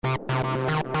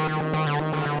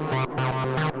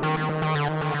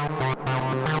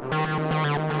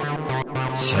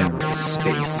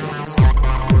TerraSpaces.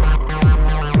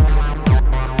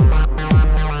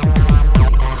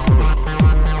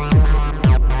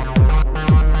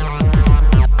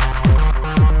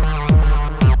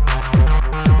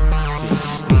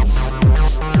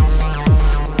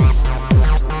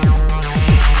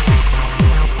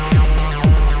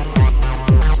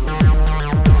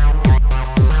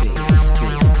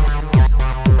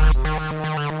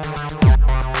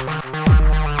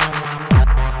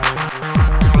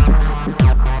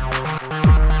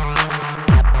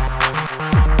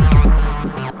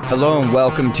 Hello and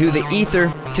welcome to The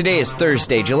Ether. Today is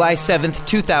Thursday, July 7th,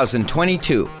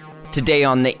 2022. Today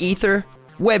on The Ether,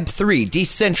 Web3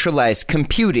 decentralized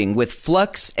computing with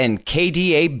Flux and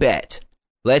KDABet.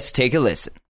 Let's take a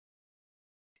listen.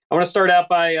 I want to start out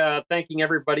by thanking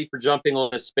everybody for jumping on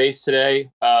this space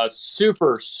today.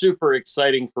 Super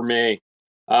exciting for me.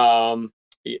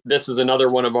 This is another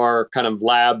one of our kind of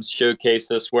labs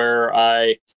showcases where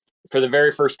I, for the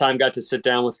very first time, got to sit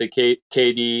down with the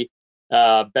KDABet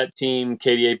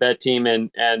team,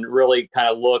 and really kind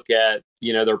of look at,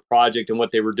 their project and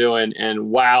what they were doing.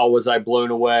 And wow, was I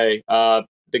blown away. The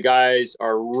guys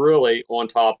are really on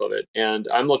top of it. And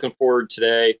I'm looking forward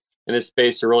today in this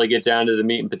space to really get down to the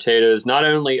meat and potatoes, not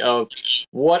only of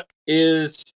what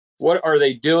are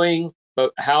they doing,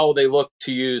 but how they look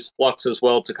to use Flux as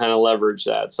well to kind of leverage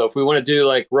that. So if we want to do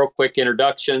like real quick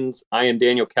introductions, I am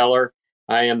Daniel Keller.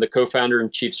 I am the co-founder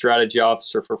and chief strategy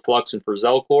officer for Flux and for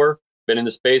Zelcore. Been in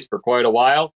the space for quite a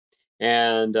while,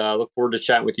 and look forward to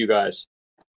chatting with you guys.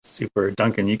 Super.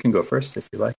 Duncan, you can go first if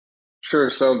you like. Sure,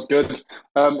 sounds good.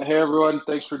 Hey, everyone.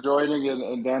 Thanks for joining,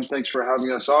 and Dan, thanks for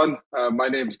having us on. My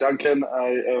name's Duncan.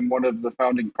 I am one of the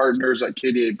founding partners at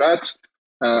KDABet.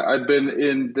 I've been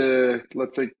in the,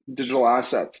 let's say, digital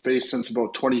asset space since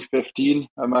about 2015.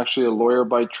 I'm actually a lawyer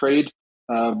by trade,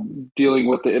 dealing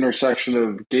with the intersection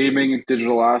of gaming,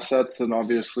 digital assets, and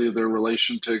obviously their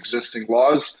relation to existing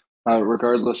laws.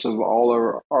 Regardless of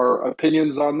all our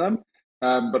opinions on them.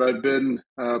 But I've been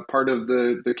part of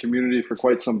the community for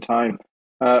quite some time.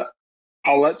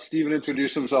 I'll let Stephen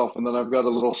introduce himself, and then I've got a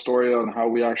little story on how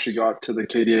we actually got to the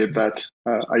KDABet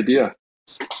idea.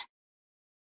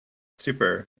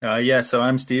 Super. So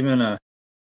I'm Stephen.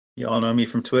 You all know me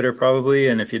from Twitter probably,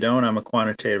 and if you don't, I'm a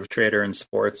quantitative trader in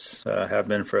sports, have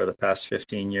been for the past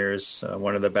 15 years,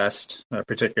 one of the best,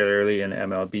 particularly in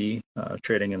MLB,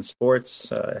 trading in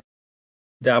sports.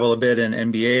 Dabble a bit in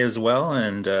NBA as well,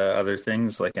 and other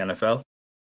things like NFL.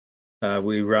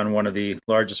 We run one of the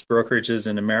largest brokerages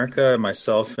in America,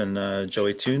 myself and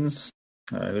Joey Tunes,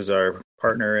 who's our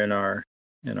partner in our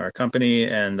company,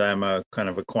 and I'm a kind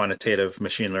of a quantitative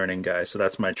machine learning guy. So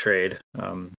that's my trade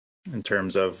in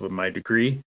terms of my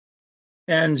degree.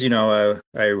 And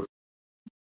I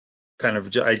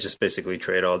just basically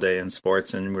trade all day in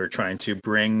sports, and we're trying to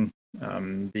bring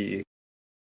the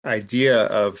idea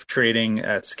of trading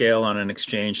at scale on an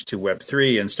exchange to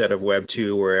Web3 instead of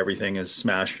Web2, where everything is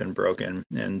smashed and broken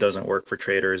and doesn't work for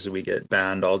traders. We get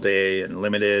banned all day and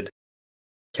limited,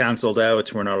 canceled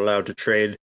out. We're not allowed to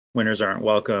trade. Winners aren't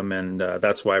welcome. And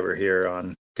that's why we're here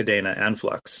on Cadena and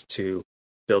Flux, to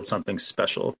build something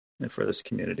special for this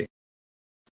community.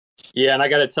 Yeah, and I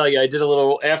got to tell you, I did a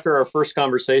little, after our first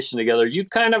conversation together, you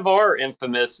kind of are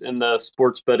infamous in the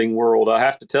sports betting world, I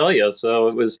have to tell you. So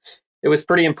it was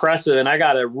pretty impressive, and I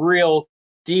got a real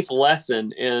deep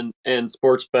lesson in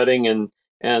sports betting and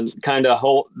kind of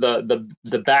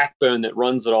the backbone that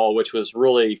runs it all, which was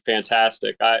really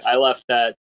fantastic. I left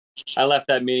that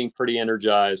meeting pretty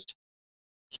energized.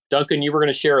 Duncan, you were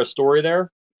going to share a story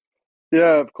there?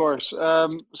 Yeah, of course.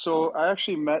 So I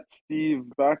actually met Steve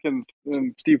back in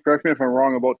Steve, correct me if I'm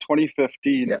wrong, about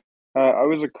 2015. Yeah. I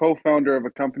was a co-founder of a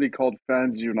company called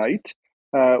Fans Unite,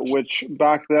 which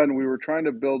back then we were trying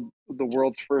to build the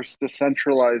world's first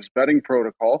decentralized betting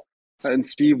protocol. And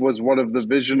Steve was one of the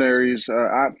visionaries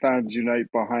at Fans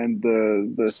Unite behind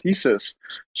the thesis.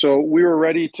 So we were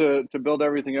ready to build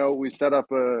everything out. We set up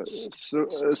a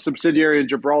subsidiary in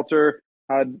Gibraltar,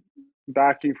 had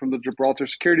backing from the Gibraltar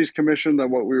Securities Commission that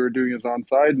what we were doing is on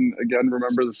side. And again,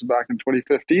 remember, this is back in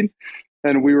 2015.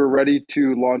 And we were ready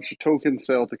to launch a token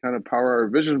sale to kind of power our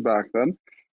vision back then.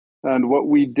 And what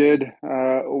we did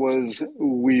was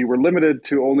we were limited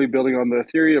to only building on the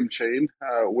Ethereum chain,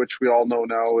 which we all know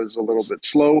now is a little bit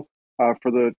slow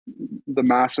for the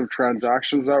massive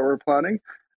transactions that we're planning.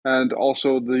 And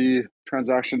also the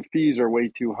transaction fees are way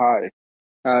too high.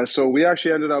 So we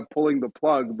actually ended up pulling the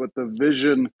plug, but the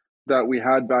vision that we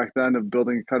had back then of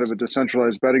building kind of a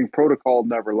decentralized betting protocol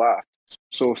never left.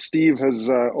 So Steve has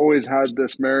always had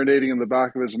this marinating in the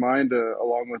back of his mind,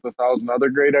 along with 1,000 other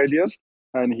great ideas.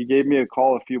 And he gave me a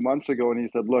call a few months ago, and he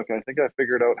said, "Look, I think I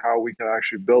figured out how we can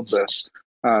actually build this."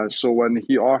 So when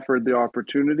he offered the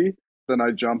opportunity, then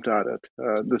I jumped at it.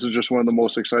 This is just one of the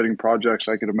most exciting projects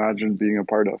I could imagine being a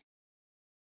part of.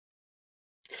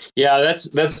 Yeah,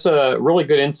 that's a really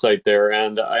good insight there,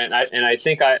 and I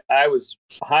think I was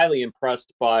highly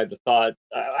impressed by the thought.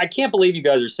 I can't believe you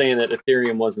guys are saying that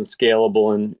Ethereum wasn't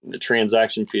scalable and the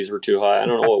transaction fees were too high. I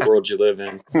don't know what world you live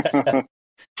in,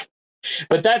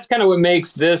 but that's kind of what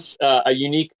makes this a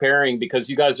unique pairing, because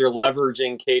you guys are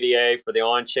leveraging KDA for the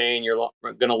on-chain. You're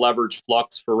going to leverage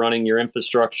Flux for running your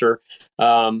infrastructure.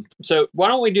 So why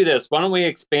don't we do this? Why don't we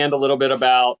expand a little bit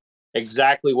about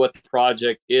exactly what the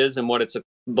project is and what it's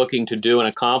looking to do and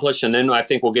accomplish, and then I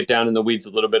think we'll get down in the weeds a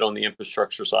little bit on the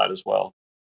infrastructure side as well.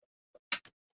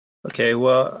 Okay,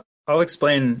 well, I'll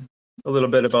explain a little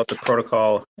bit about the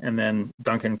protocol, and then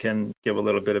Duncan can give a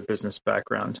little bit of business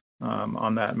background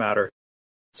on that matter.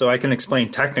 So I can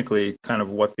explain technically kind of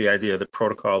what the idea of the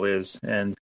protocol is,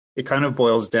 and it kind of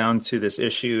boils down to this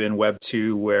issue in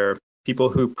Web2 where people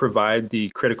who provide the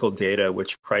critical data,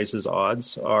 which prices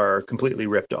odds, are completely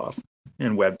ripped off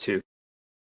in Web2.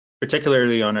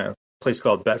 Particularly on a place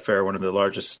called Betfair, one of the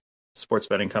largest sports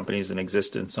betting companies in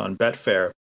existence. On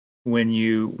Betfair, when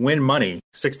you win money,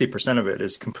 60% of it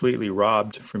is completely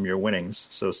robbed from your winnings.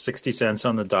 So 60 cents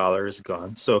on the dollar is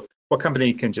gone. So what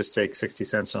company can just take 60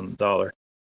 cents on the dollar?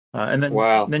 And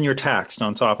then you're taxed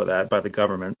on top of that by the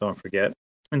government, don't forget.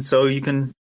 And so you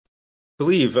can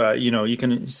believe, you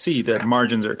can see that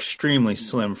margins are extremely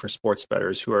slim for sports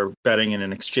bettors who are betting in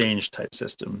an exchange type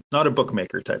system, not a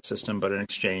bookmaker type system, but an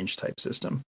exchange type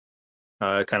system,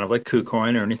 kind of like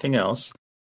KuCoin or anything else.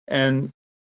 And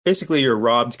basically you're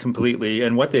robbed completely.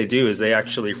 And what they do is they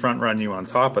actually front run you on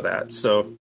top of that.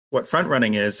 So what front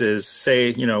running is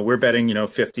say, we're betting,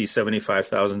 $50,000,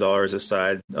 $75,000 a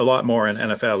side, a lot more in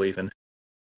NFL even.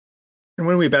 And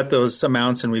when we bet those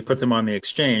amounts and we put them on the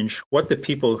exchange, what the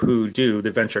people who do, the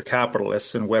venture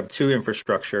capitalists and Web2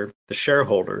 infrastructure, the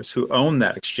shareholders who own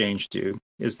that exchange do,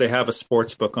 is they have a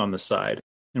sports book on the side.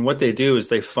 And what they do is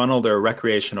they funnel their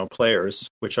recreational players,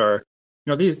 which are,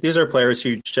 these are players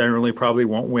who generally probably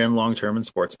won't win long-term in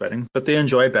sports betting, but they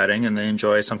enjoy betting and they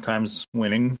enjoy sometimes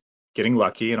winning, getting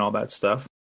lucky and all that stuff.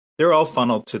 They're all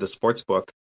funneled to the sports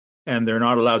book, and they're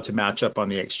not allowed to match up on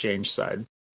the exchange side.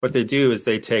 What they do is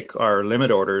they take our limit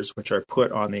orders, which are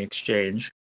put on the exchange,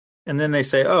 and then they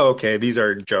say, oh, okay, these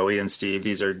are Joey and Steve.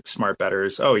 These are smart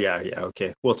bettors. Oh, yeah,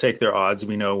 okay. We'll take their odds.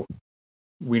 We know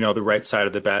the right side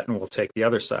of the bet, and we'll take the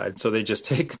other side. So they just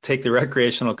take the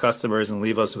recreational customers and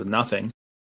leave us with nothing.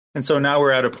 And so now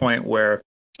we're at a point where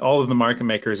all of the market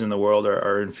makers in the world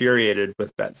are infuriated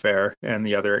with Betfair and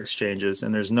the other exchanges,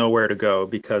 and there's nowhere to go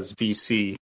because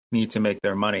VC need to make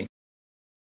their money.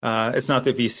 It's not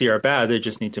that VC are bad, they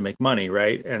just need to make money,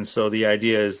 right? And so the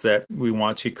idea is that we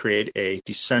want to create a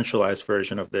decentralized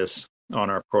version of this on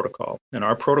our protocol. And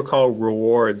our protocol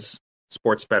rewards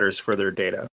sports bettors for their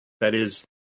data. That is,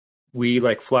 we,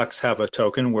 like Flux, have a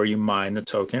token where you mine the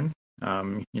token.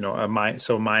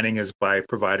 So mining is by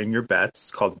providing your bets.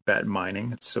 It's called bet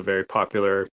mining. It's a very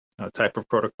popular type of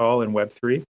protocol in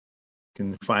Web3. You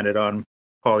can find it on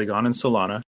Polygon and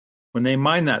Solana. When they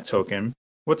mine that token,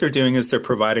 what they're doing is they're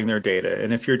providing their data.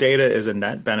 And if your data is a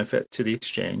net benefit to the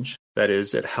exchange, that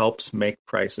is, it helps make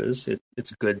prices,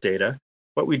 it's good data,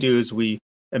 what we do is we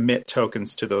emit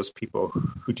tokens to those people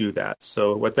who do that.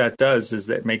 So what that does is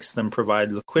that makes them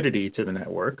provide liquidity to the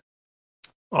network,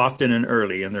 often and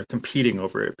early, and they're competing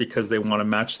over it because they want to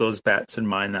match those bets and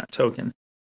mine that token,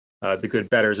 the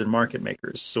good bettors and market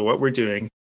makers. So what we're doing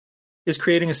is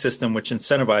creating a system which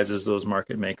incentivizes those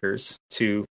market makers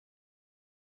to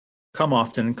come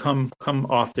often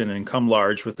and come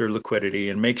large with their liquidity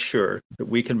and make sure that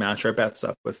we can match our bets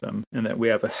up with them and that we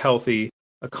have a healthy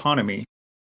economy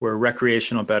where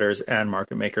recreational bettors and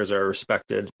market makers are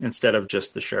respected instead of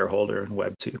just the shareholder in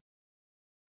Web2.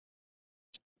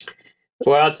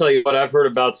 Well, I'll tell you what, I've heard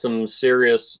about some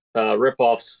serious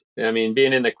ripoffs. I mean,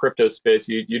 being in the crypto space,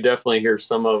 you definitely hear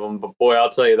some of them, but boy, I'll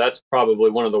tell you, that's probably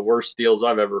one of the worst deals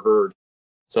I've ever heard.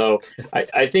 So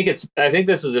I think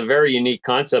this is a very unique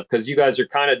concept because you guys are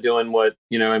kind of doing what,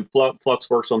 and Flux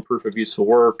works on proof of useful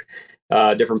work.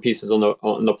 Different pieces on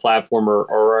the platform are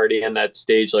already in that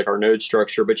stage, like our node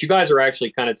structure. But you guys are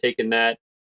actually kind of taking that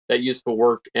useful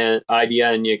work and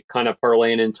idea and you kind of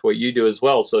parlaying into what you do as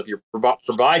well. So if you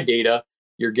provide data,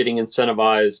 you're getting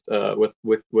incentivized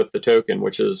with the token,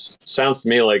 which sounds to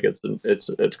me like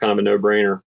it's kind of a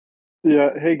no-brainer.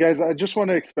 Yeah. Hey, guys, I just want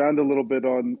to expand a little bit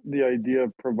on the idea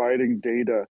of providing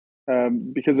data.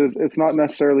 because it's not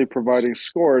necessarily providing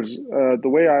scores. The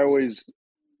way I always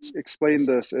explain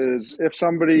this is if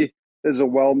somebody is a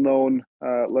well-known,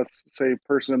 let's say,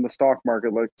 person in the stock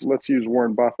market, like let's use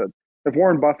Warren Buffett. If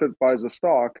Warren Buffett buys a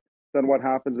stock, then what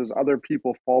happens is other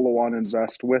people follow on,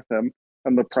 invest with him,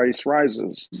 and the price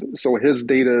rises. So his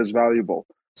data is valuable.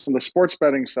 On the sports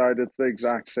betting side, it's the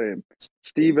exact same.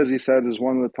 Steve, as he said, is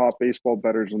one of the top baseball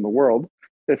bettors in the world.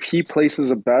 If he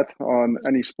places a bet on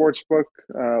any sports book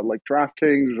like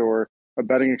DraftKings or a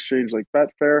betting exchange like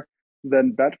Betfair,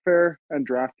 then Betfair and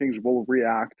DraftKings will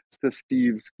react to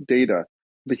Steve's data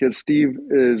because Steve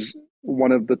is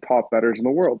one of the top bettors in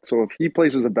the world. So if he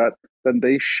places a bet, then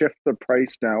they shift the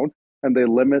price down and they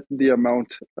limit the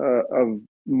amount of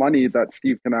money that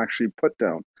Steve can actually put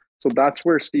down. So that's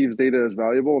where Steve's data is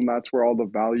valuable, and that's where all the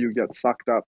value gets sucked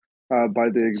up by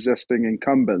the existing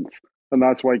incumbents. And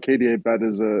that's why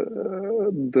KDABet is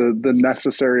the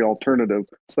necessary alternative,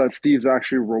 so that Steve's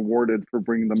actually rewarded for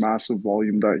bringing the massive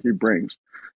volume that he brings.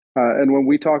 And when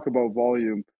we talk about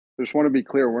volume, I just want to be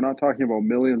clear, we're not talking about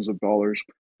millions of dollars.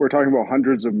 We're talking about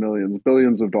hundreds of millions,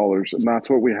 billions of dollars. And that's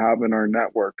what we have in our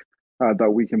network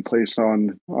that we can place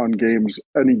on games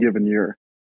any given year.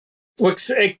 Look,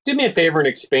 do me a favor and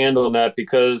expand on that,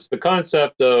 because the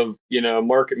concept of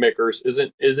market makers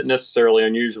isn't necessarily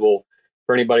unusual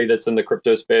for anybody that's in the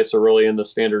crypto space or really in the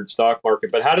standard stock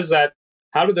market. But how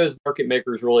do those market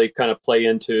makers really kind of play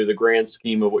into the grand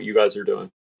scheme of what you guys are doing?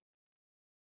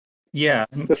 Yeah,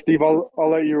 so Steve, I'll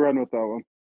let you run with that one.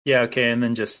 Yeah, okay, and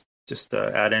then just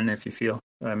add in if you feel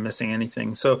I'm missing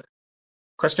anything. So,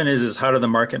 question is how do the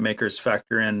market makers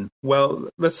factor in? Well,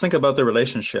 let's think about the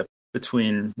relationship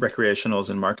between recreationals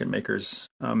and market makers.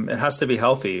 It has to be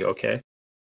healthy, okay?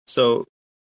 So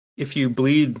if you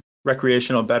bleed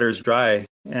recreational bettors dry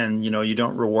and, you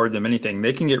don't reward them anything,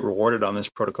 they can get rewarded on this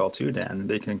protocol too, Dan.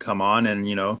 They can come on and,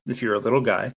 if you're a little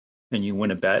guy and you win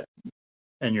a bet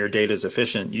and your data is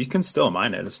efficient, you can still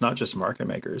mine it. It's not just market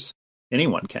makers.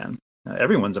 Anyone can.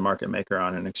 Everyone's a market maker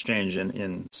on an exchange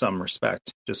in some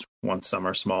respect, just some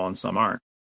are small and some aren't.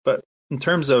 But in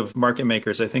terms of market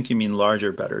makers, I think you mean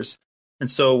larger bettors. And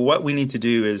so what we need to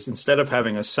do is, instead of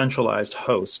having a centralized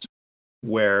host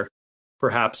where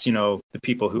perhaps, the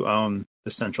people who own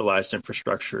the centralized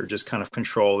infrastructure just kind of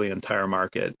control the entire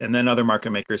market, and then other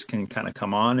market makers can kind of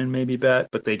come on and maybe bet,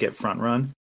 but they get front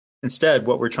run. Instead,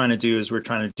 what we're trying to do is we're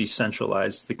trying to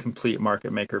decentralize the complete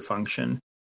market maker function.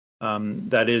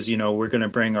 That is, we're going to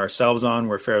bring ourselves on.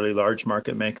 We're fairly large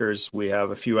market makers. We have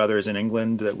a few others in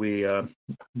England that we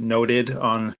noted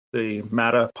on the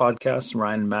Mata podcast,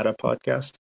 Ryan Mata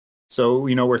podcast. So,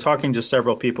 we're talking to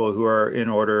several people who are in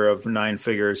order of 9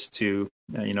 figures to,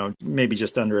 maybe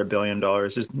just under $1 billion.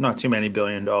 There's not too many $1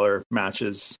 billion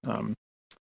matches,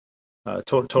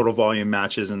 total volume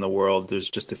matches in the world.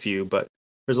 There's just a few, but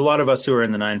there's a lot of us who are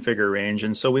in the 9-figure range.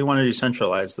 And so we want to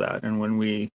decentralize that. And when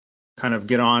we kind of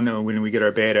get on, and when we get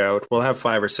our beta out, we'll have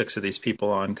 5 or 6 of these people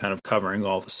on kind of covering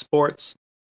all the sports.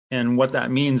 And what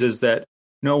that means is that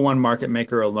no one market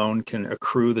maker alone can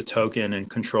accrue the token and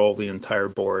control the entire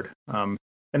board. And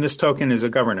this token is a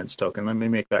governance token. Let me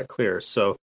make that clear.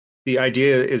 So the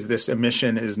idea is this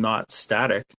emission is not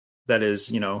static. That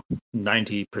is,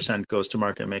 90% goes to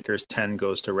market makers, 10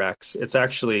 goes to Rex. It's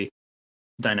actually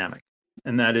dynamic.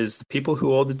 And that is the people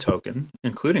who hold the token,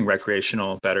 including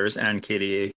recreational bettors and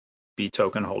KDABet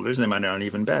token holders. They might not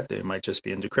even bet. They might just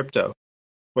be into crypto.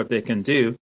 What they can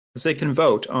do is they can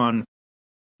vote on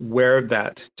where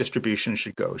that distribution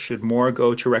should go. Should more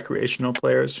go to recreational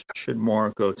players? Should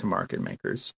more go to market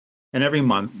makers? And every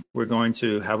month, we're going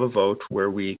to have a vote where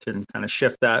we can kind of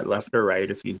shift that left or right,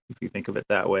 if you think of it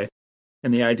that way.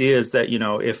 And the idea is that,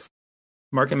 if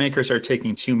market makers are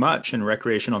taking too much and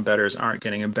recreational bettors aren't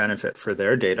getting a benefit for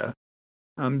their data,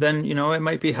 then, it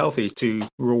might be healthy to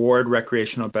reward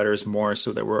recreational bettors more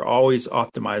so that we're always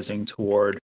optimizing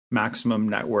toward maximum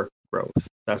network growth.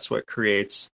 That's what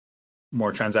creates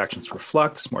more transactions for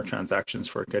Flux, more transactions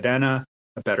for Cadena,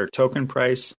 a better token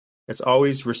price. It's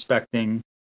always respecting,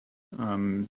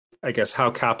 how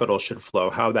capital should flow,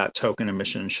 how that token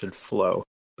emission should flow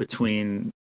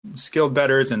between skilled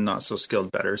bettors and not so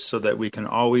skilled bettors, so that we can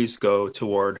always go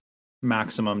toward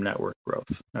maximum network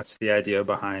growth. That's the idea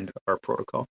behind our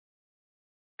protocol.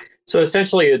 So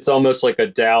essentially, it's almost like a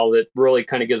DAO that really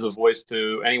kind of gives a voice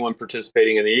to anyone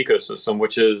participating in the ecosystem,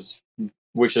 which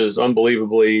is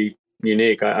unbelievably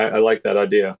unique. I like that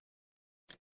idea.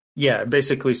 Yeah,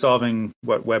 basically solving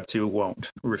what Web2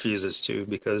 refuses to,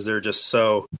 because they're just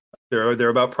they're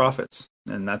about profits,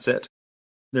 and that's it.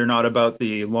 They're not about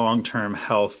the long-term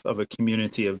health of a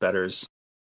community of bettors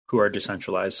who are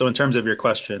decentralized. So in terms of your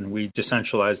question, we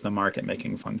decentralize the market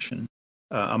making function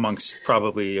amongst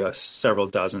probably several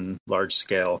dozen large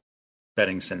scale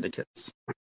betting syndicates.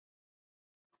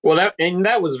 Well,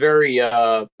 that was very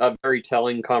a very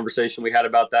telling conversation we had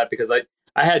about that, because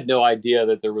I had no idea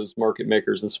that there was market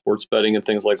makers in sports betting and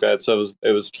things like that. So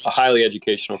it was highly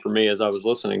educational for me as I was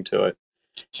listening to it.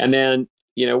 And then,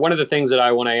 one of the things that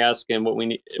I want to ask, and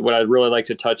what I'd really like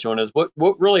to touch on, is what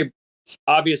really,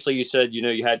 obviously you said,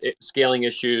 you had scaling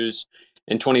issues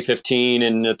in 2015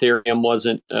 and Ethereum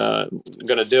wasn't going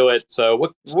to do it. So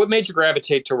what made you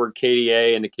gravitate toward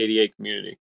KDA and the KDA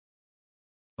community?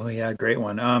 Oh yeah, great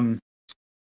one.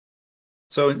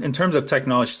 So in terms of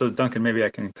technology, so Duncan, maybe I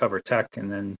can cover tech,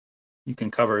 and then you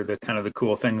can cover the kind of the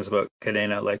cool things about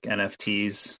Kadena, like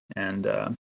NFTs and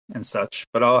such.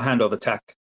 But I'll handle the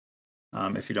tech,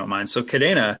 if you don't mind. So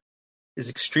Kadena is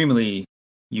extremely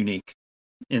unique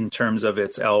in terms of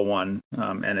its L1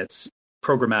 and its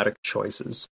programmatic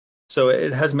choices. So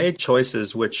it has made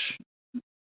choices which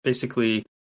basically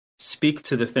speak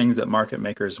to the things that market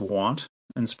makers want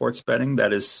in sports betting,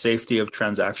 that is safety of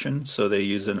transaction. So they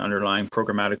use an underlying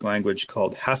programmatic language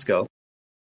called Haskell.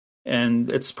 And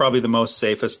it's probably the most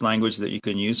safest language that you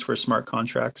can use for smart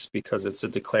contracts because it's a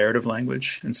declarative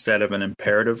language instead of an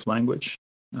imperative language.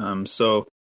 So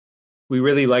we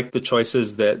really like the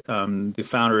choices that the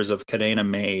founders of Kadena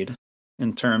made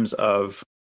in terms of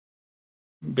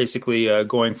basically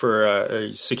going for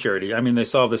security. I mean, they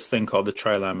solved this thing called the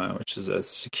trilemma, which is a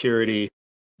security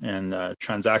and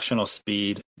transactional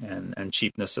speed and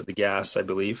cheapness of the gas, I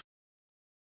believe.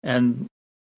 And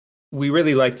we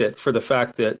really liked it for the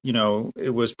fact that,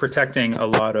 it was protecting a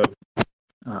lot of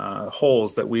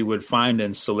holes that we would find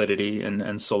in Solidity and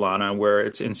Solana, where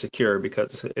it's insecure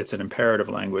because it's an imperative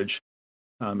language.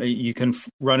 You can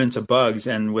run into bugs.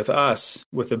 And with us,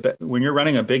 when you're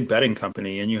running a big betting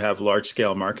company and you have large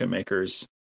scale market makers,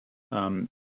 $100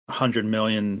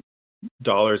 million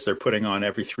they're putting on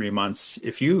every 3 months.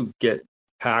 If you get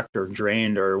hacked or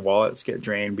drained, or wallets get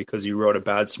drained because you wrote a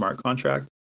bad smart contract,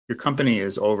 your company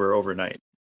is over overnight.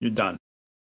 You're done.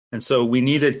 And so we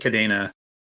needed Kadena.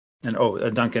 And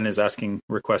Duncan is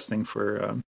requesting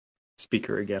for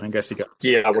speaker again. I guess he got.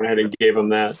 Yeah, I went ahead and gave him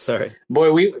that. Sorry,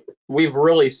 boy. We've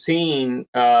really seen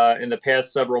in the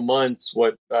past several months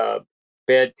what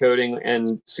bad coding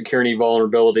and security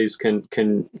vulnerabilities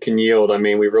can yield. I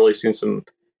mean, we've really seen some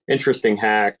interesting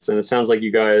hacks, and it sounds like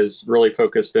you guys really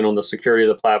focused in on the security of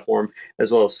the platform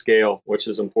as well as scale, which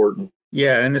is important.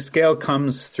 Yeah, and the scale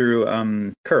comes through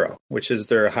Kuro, which is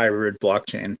their hybrid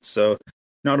blockchain. So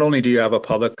not only do you have a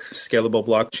public scalable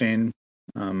blockchain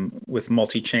with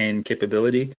multi-chain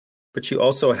capability, but you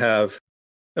also have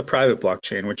a private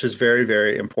blockchain, which is very,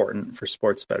 very important for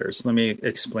sports bettors. Let me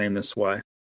explain this why.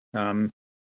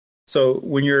 So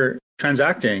when you're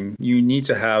transacting, you need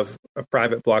to have a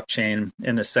private blockchain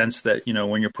in the sense that,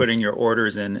 when you're putting your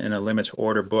orders in a limit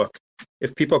order book,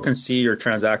 if people can see your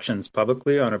transactions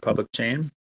publicly on a public chain,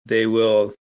 they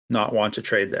will not want to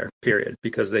trade there, period,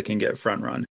 because they can get front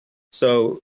run.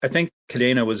 So I think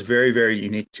Kadena was very, very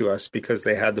unique to us because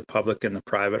they had the public and the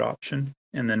private option.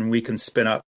 And then we can spin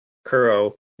up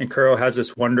Kuro. And Kuro has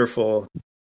this wonderful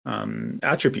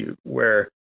attribute where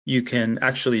you can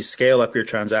actually scale up your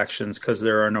transactions because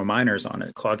there are no miners on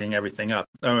it, clogging everything up.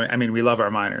 I mean, we love our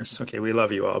miners. Okay, we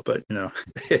love you all, but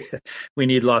we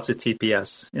need lots of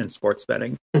TPS in sports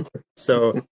betting.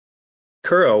 So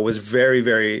Kuro was very,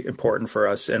 very important for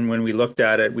us. And when we looked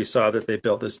at it, we saw that they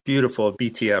built this beautiful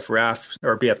BTF raft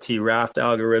or BFT raft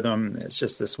algorithm. It's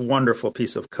just this wonderful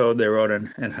piece of code they wrote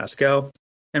in Haskell.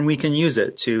 And we can use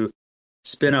it to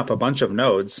spin up a bunch of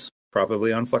nodes,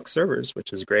 probably on Flux servers,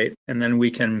 which is great. And then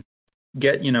we can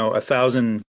get,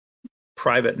 1,000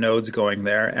 private nodes going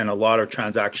there and a lot of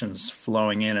transactions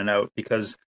flowing in and out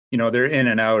because, they're in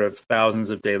and out of thousands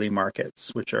of daily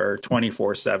markets, which are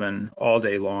 24/7, all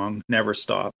day long, never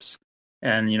stops.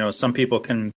 And, some people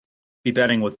can be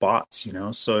betting with bots,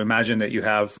 So imagine that you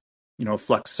have,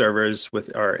 Flux servers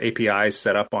with our APIs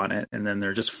set up on it, and then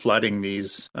they're just flooding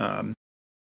these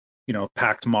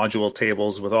packed module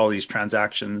tables with all these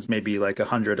transactions, maybe like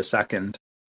 100 a second.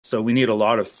 So we need a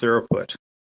lot of throughput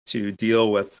to deal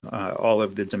with all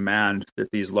of the demand that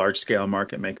these large scale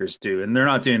market makers do. And they're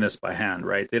not doing this by hand,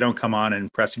 right? They don't come on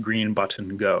and press green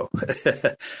button, go.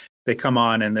 They come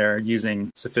on and they're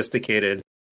using sophisticated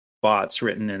bots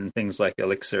written in things like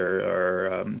Elixir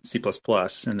or C++,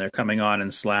 and they're coming on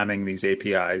and slamming these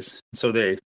APIs. So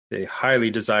they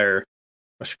highly desire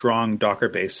a strong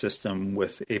Docker-based system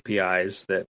with APIs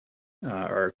that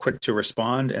are quick to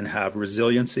respond and have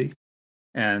resiliency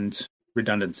and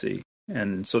redundancy.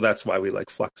 And so that's why we like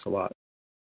Flux a lot.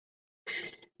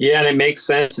 Yeah, and it makes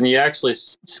sense. And you actually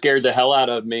scared the hell out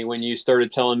of me when you started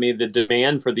telling me the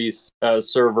demand for these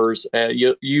servers.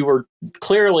 You were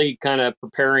clearly kind of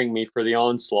preparing me for the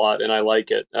onslaught, and I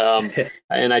like it.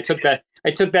 And I took that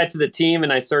to the team,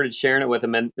 and I started sharing it with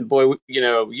them. And boy,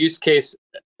 use case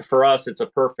for us, it's a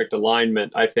perfect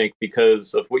alignment, I think,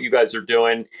 because of what you guys are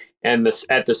doing and this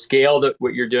at the scale that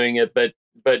what you're doing it, but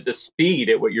the speed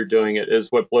at what you're doing it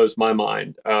is what blows my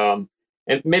mind.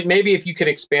 And maybe if you could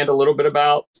expand a little bit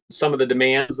about some of the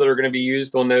demands that are going to be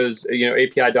used on those,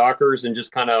 API Dockers, and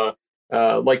just kind of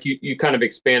like you kind of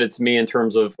expanded to me in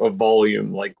terms of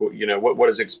volume, like what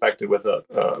is expected with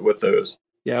those.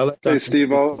 Yeah, I'll let Hey, Duncan Steve, speak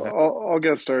to that. I'll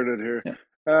get started here.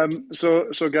 Yeah.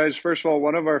 So guys, first of all,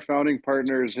 one of our founding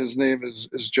partners, his name is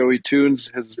Joey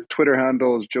Tunes. His Twitter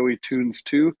handle is Joey Tunes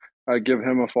 2. Give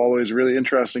him a follow. He's a really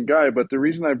interesting guy. But the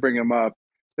reason I bring him up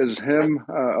is him,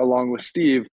 along with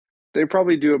Steve, they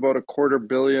probably do about $250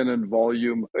 million in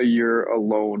volume a year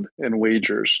alone in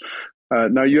wagers.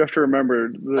 Now you have to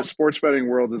remember the sports betting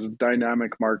world is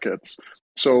dynamic markets.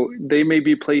 So they may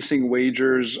be placing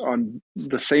wagers on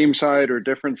the same side or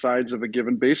different sides of a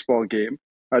given baseball game,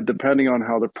 depending on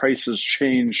how the prices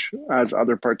change as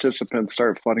other participants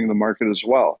start flooding the market as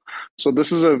well. So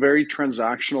this is a very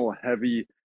transactional heavy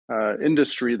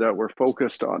industry that we're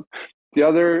focused on. The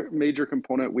other major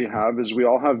component we have is we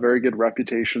all have very good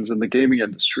reputations in the gaming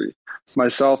industry.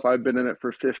 Myself, I've been in it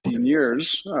for 15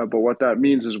 years, but what that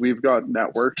means is we've got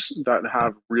networks that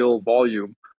have real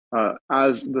volume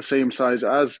as the same size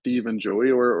as Steve and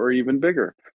Joey, or even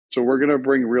bigger. So we're going to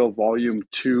bring real volume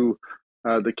to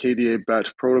the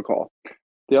KDABet protocol.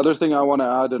 The other thing I want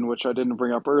to add, and which I didn't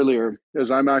bring up earlier,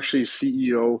 is I'm actually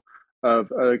CEO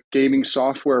of a gaming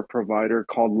software provider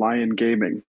called Lion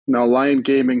Gaming. Now, Lion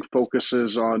Gaming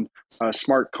focuses on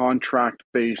smart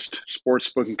contract-based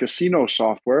sportsbook and casino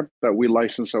software that we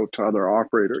license out to other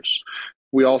operators.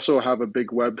 We also have a big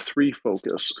Web3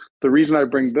 focus. The reason I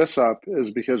bring this up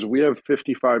is because we have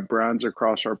 55 brands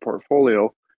across our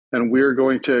portfolio, and we're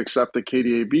going to accept the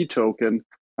KDAB token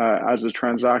as a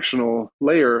transactional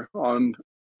layer on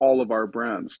all of our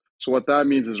brands. So what that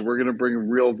means is we're going to bring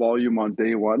real volume on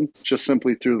day one, just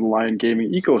simply through the Lion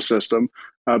Gaming ecosystem.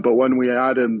 But when we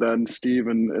add in then Steve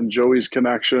and Joey's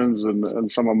connections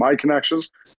and some of my connections,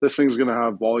 this thing's going to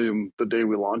have volume the day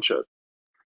we launch it.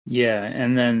 Yeah,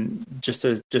 and then just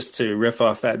to riff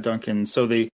off that, Duncan. So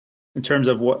in terms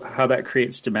of how that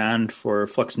creates demand for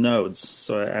Flux nodes.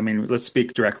 So I mean, let's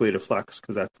speak directly to Flux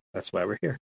because that's why we're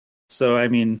here. So I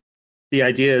mean, the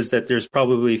idea is that there's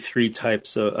probably three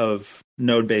types of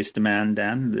node-based demand,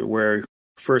 Dan, where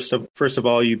first of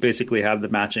all, you basically have the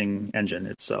matching engine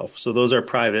itself. So those are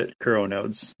private Kuro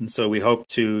nodes. And so we hope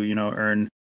to,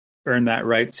 earn that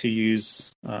right to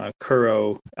use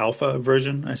Kuro Alpha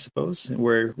version, I suppose,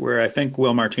 where I think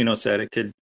Will Martino said it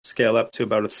could scale up to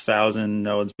about 1,000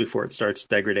 nodes before it starts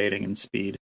degrading in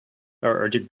speed, or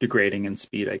degrading in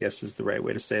speed, I guess is the right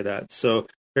way to say that. So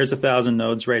there's 1,000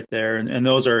 nodes right there, and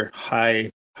those are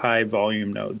high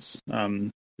volume nodes.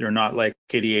 They're not like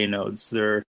KDA nodes.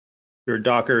 They're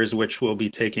Dockers, which will be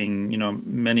taking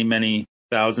many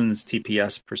thousands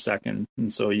TPS per second,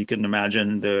 and so you can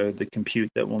imagine the compute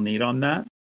that we'll need on that.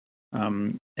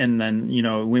 And then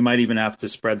we might even have to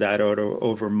spread that out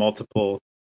over multiple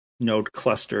node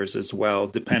clusters as well,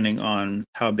 depending on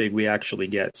how big we actually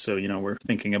get. So we're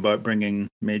thinking about bringing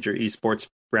major esports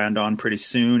brand on pretty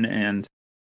soon, and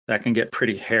that can get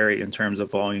pretty hairy in terms of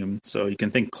volume. So you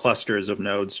can think clusters of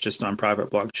nodes just on private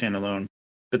blockchain alone.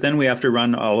 But then we have to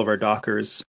run all of our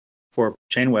Dockers for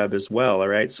Chainweb as well, all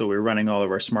right? So we're running all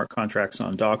of our smart contracts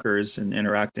on Dockers and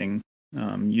interacting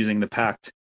using the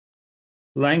Pact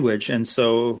language. And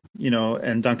so,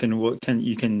 and Duncan,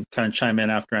 you can kind of chime in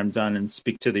after I'm done and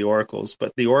speak to the oracles.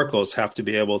 But the oracles have to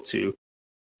be able to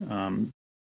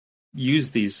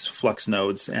use these Flux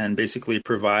nodes and basically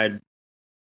provide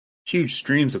huge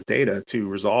streams of data to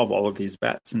resolve all of these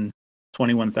bets and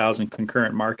 21,000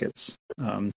 concurrent markets.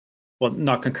 Well,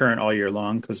 not concurrent all year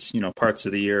long because, parts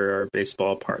of the year are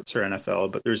baseball, parts are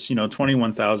NFL, but there's,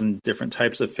 21,000 different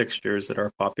types of fixtures that are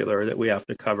popular that we have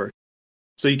to cover.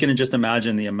 So you can just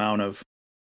imagine the amount of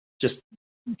just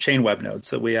chain web nodes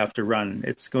that we have to run.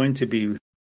 It's going to be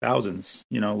thousands.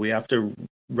 We have to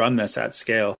run this at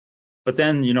scale. But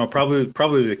then,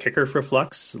 probably the kicker for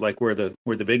Flux, like where the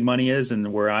big money is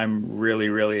and where I'm really,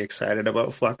 really excited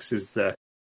about Flux is the,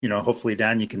 hopefully,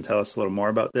 Dan, you can tell us a little more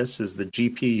about this, is the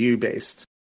GPU-based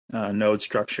node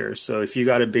structure. So if you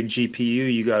got a big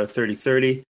GPU, you got a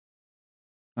 3030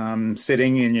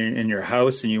 sitting in your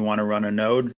house and you want to run a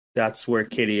node, that's where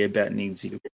KDABet needs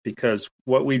you, because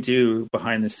what we do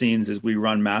behind the scenes is we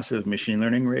run massive machine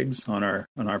learning rigs on our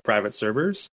private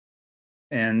servers,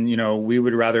 and we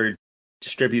would rather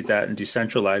distribute that and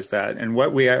decentralize that. And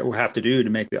what we have to do to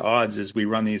make the odds is we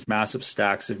run these massive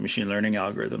stacks of machine learning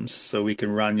algorithms, so we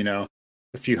can run a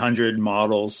few hundred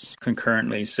models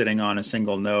concurrently sitting on a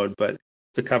single node. But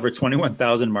to cover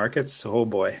 21,000 markets, oh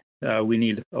boy, we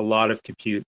need a lot of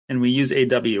compute. And we use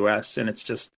AWS, and it's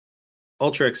just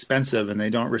ultra expensive, and they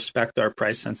don't respect our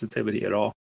price sensitivity at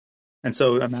all. And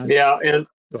so and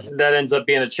that ends up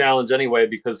being a challenge anyway,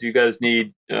 because you guys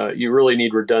need you really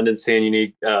need redundancy, and you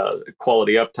need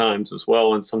quality uptimes as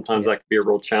well. And sometimes that can be a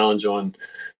real challenge on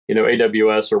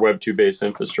AWS or Web2 based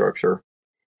infrastructure,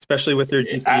 especially with their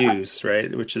GPUs,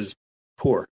 right? Which is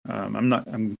poor. I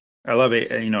love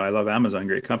I love Amazon,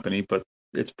 great company, but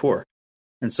it's poor.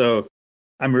 And so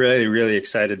I'm really, really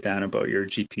excited, Dan, about your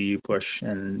GPU push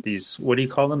and these, what do you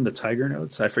call them? The Tiger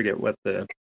nodes? I forget what the...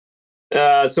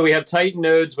 So we have Titan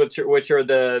nodes, which are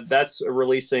that's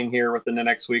releasing here within the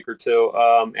next week or two.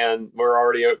 And we're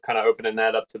already kind of opening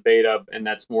that up to beta, and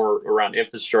that's more around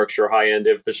infrastructure, high-end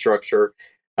infrastructure.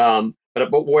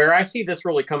 But where I see this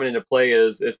really coming into play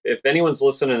is if anyone's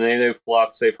listening and they know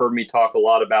Flux, they've heard me talk a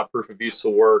lot about proof of use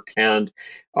work and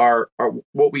our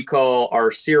what we call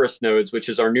our Cirrus nodes, which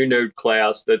is our new node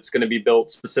class that's going to be built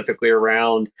specifically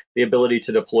around the ability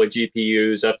to deploy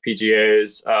GPUs,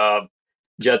 FPGAs,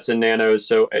 Jets and Nanos.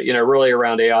 So, really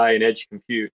around AI and edge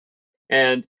compute.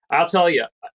 And I'll tell you,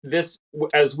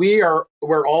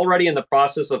 we're already in the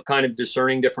process of kind of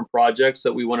discerning different projects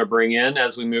that we want to bring in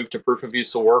as we move to proof of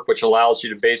use of work, which allows you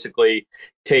to basically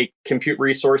take compute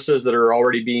resources that are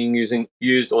already being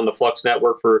used on the Flux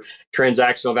network for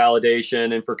transactional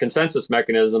validation and for consensus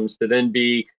mechanisms to then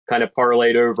be kind of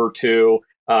parlayed over to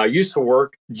useful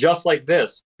work, just like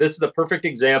this. This is the perfect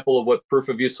example of what proof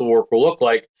of useful work will look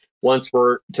like once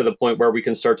we're to the point where we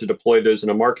can start to deploy those in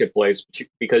a marketplace,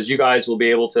 because you guys will be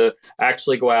able to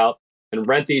actually go out and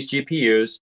rent these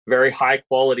GPUs, very high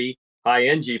quality, high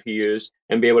end GPUs,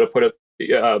 and be able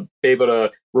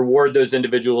to reward those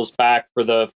individuals back for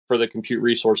the compute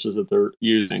resources that they're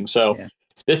using. So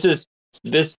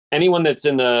this anyone that's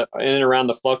in and around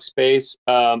the Flux space,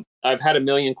 I've had a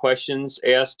million questions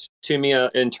asked to me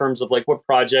in terms of like, what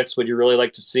projects would you really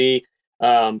like to see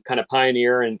kind of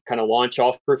pioneer and kind of launch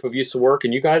off proof of use of work,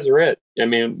 and you guys are it. I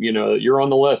mean, you're on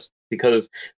the list, because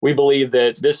we believe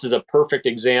that this is a perfect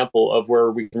example of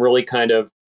where we can really kind of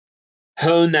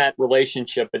hone that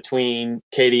relationship between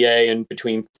KDA and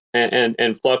between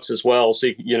and Flux as well. So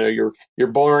you're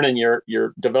born and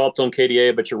you're developed on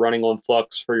KDA, but you're running on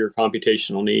Flux for your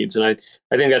computational needs, and I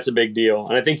think that's a big deal.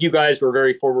 And I think you guys were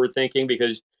very forward thinking,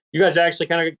 because you guys actually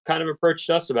kind of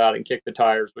approached us about it and kicked the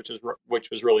tires, which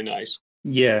was really nice.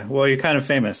 Yeah, well, you're kind of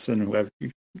famous in web.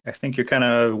 I think you're kind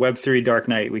of Web3 Dark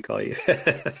Knight, we call you.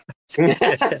 I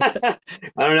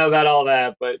don't know about all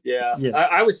that, but yeah.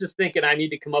 I was just thinking I need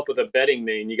to come up with a betting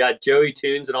name. You got Joey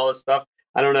Tunes and all this stuff.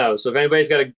 I don't know. So if anybody's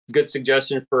got a good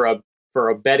suggestion for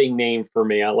a betting name for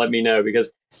me, let me know, because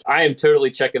I am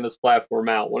totally checking this platform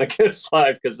out when it goes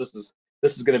live, because this is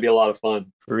going to be a lot of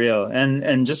fun. For real.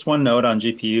 And just one note on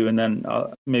GPU, and then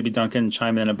maybe Duncan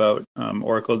chime in about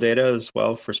Oracle data as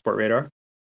well for Sportradar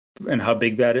and how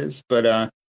big that is. But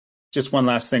just one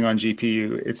last thing on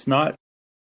GPU. It's not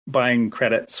buying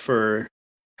credits for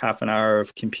half an hour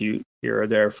of compute here or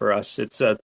there for us. It's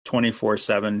a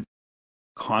 24/7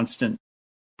 constant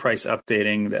price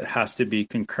updating that has to be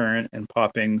concurrent and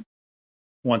popping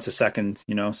once a second.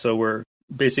 So we're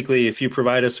basically, if you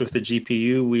provide us with the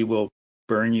GPU, we will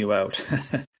burn you out,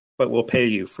 but we'll pay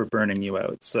you for burning you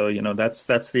out. So,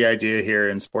 that's the idea here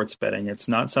in sports betting. It's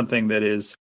not something that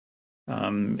is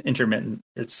intermittent.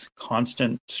 It's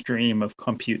constant stream of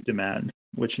compute demand,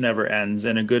 which never ends.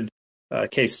 And a good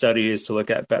case study is to look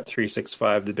at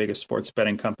Bet365, the biggest sports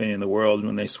betting company in the world,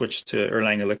 when they switched to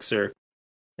Erlang Elixir,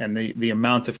 and the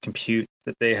amount of compute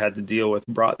that they had to deal with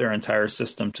brought their entire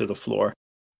system to the floor.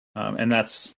 And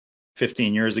that's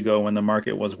 15 years ago, when the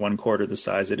market was 1/4 the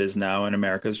size it is now, and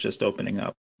America's just opening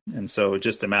up. And so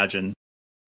just imagine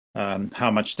how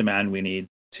much demand we need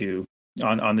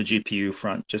on the GPU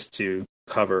front just to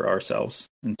cover ourselves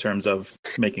in terms of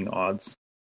making odds.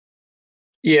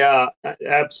 Yeah,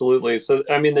 absolutely. So,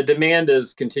 I mean, the demand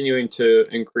is continuing to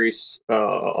increase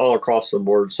all across the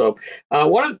board. So, I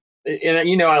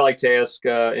like to ask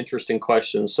interesting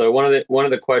questions. So, one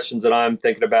of the questions that I'm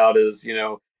thinking about is,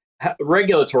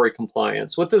 regulatory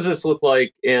compliance. What does this look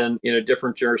like in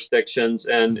different jurisdictions,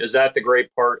 and is that the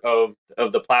great part of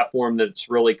the platform that's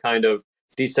really kind of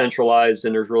decentralized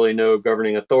and there's really no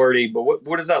governing authority. But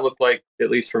what does that look like, at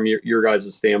least from your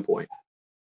guys' standpoint?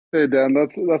 Hey, Dan,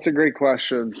 that's a great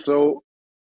question. So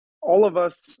all of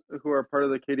us who are part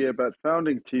of the KDABet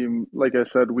founding team, like I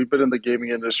said, we've been in the gaming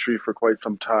industry for quite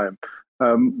some time.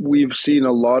 We've seen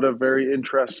a lot of very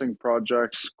interesting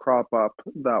projects crop up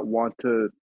that want to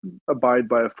abide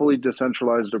by a fully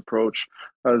decentralized approach,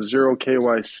 zero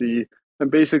KYC, and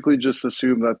basically just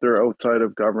assume that they're outside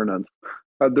of governance.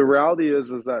 The reality is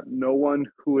that no one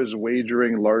who is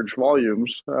wagering large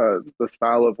volumes, the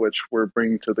style of which we're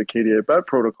bringing to the KDABet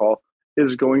protocol,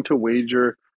 is going to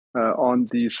wager on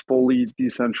these fully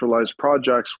decentralized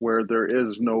projects where there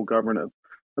is no governance.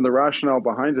 And the rationale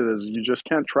behind it is you just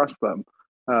can't trust them.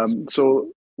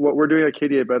 So what we're doing at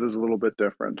KDABet is a little bit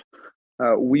different.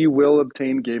 We will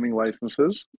obtain gaming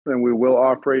licenses and we will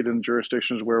operate in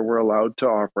jurisdictions where we're allowed to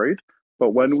operate.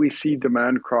 But when we see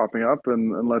demand cropping up,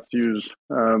 and let's use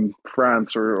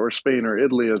France or Spain or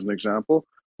Italy as an example,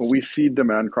 when we see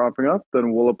demand cropping up,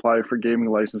 then we'll apply for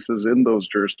gaming licenses in those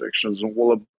jurisdictions and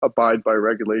we'll abide by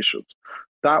regulations.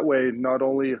 That way, not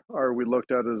only are we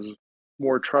looked at as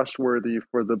more trustworthy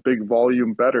for the big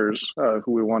volume bettors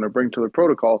who we want to bring to the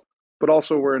protocol, but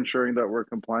also we're ensuring that we're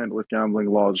compliant with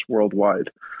gambling laws worldwide.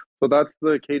 So that's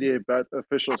the KDABet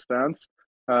official stance.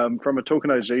 From a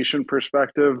tokenization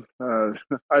perspective,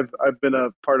 I've been a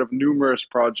part of numerous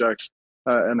projects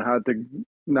and had to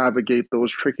navigate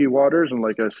those tricky waters. And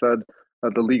like I said,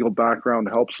 the legal background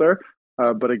helps there.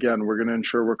 But again, we're going to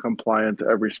ensure we're compliant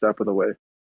every step of the way.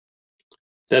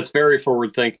 That's very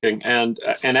forward thinking. And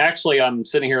actually, I'm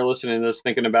sitting here listening to this,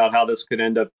 thinking about how this could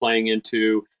end up playing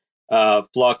into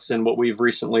Flux and what we've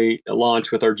recently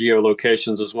launched with our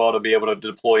geolocations as well, to be able to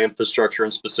deploy infrastructure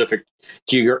in specific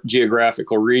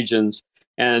geographical regions.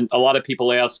 And a lot of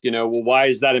people ask, well, why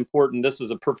is that important? This is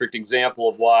a perfect example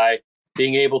of why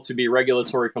being able to be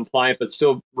regulatory compliant but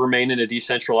still remain in a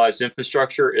decentralized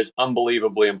infrastructure is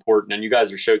unbelievably important. And you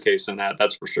guys are showcasing that,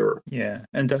 that's for sure. Yeah.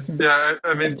 And definitely. Yeah,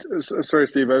 I mean, sorry,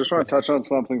 Steve, I just want to touch on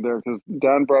something there because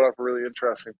Dan brought up a really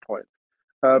interesting point.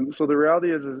 So the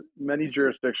reality is many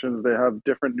jurisdictions, they have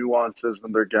different nuances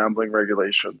in their gambling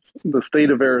regulations. The state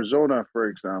of Arizona, for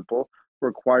example,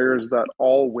 requires that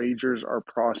all wagers are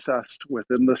processed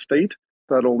within the state,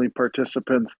 that only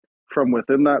participants from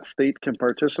within that state can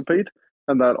participate,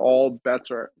 and that all bets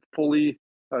are fully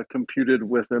computed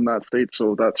within that state.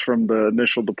 So that's from the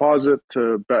initial deposit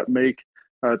to bet make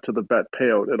to the bet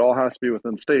payout. It all has to be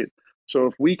within state. So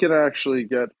if we can actually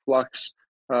get Flux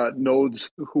nodes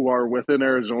who are within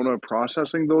Arizona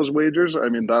processing those wagers, I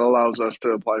mean, that allows us to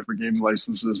apply for gaming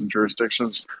licenses in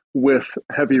jurisdictions with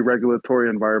heavy regulatory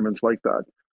environments like that.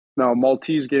 Now, a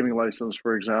Maltese gaming license,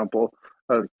 for example,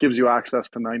 gives you access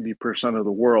to 90% of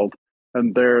the world.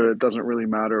 And there, it doesn't really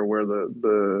matter where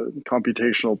the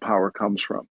computational power comes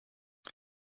from.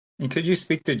 And could you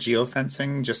speak to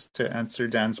geofencing just to answer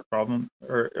Dan's problem,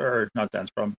 or not Dan's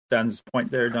problem, Dan's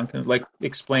point there, Duncan? Like,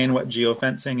 explain what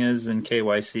geofencing is and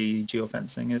KYC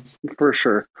geofencing is. For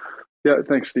sure. Yeah,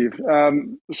 thanks, Steve.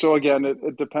 So again,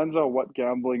 it depends on what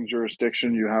gambling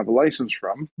jurisdiction you have a license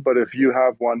from. But if you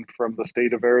have one from the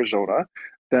state of Arizona,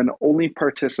 then only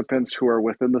participants who are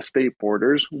within the state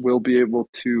borders will be able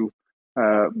to,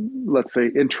 let's say,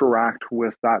 interact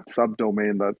with that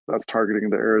subdomain that's targeting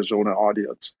the Arizona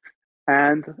audience.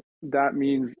 And that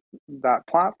means that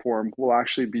platform will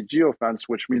actually be geofenced,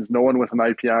 which means no one with an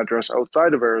IP address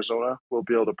outside of Arizona will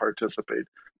be able to participate.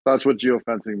 That's what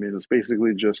geofencing means. It's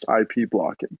basically just IP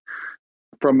blocking.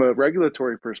 From a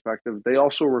regulatory perspective, they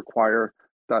also require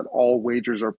that all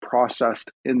wagers are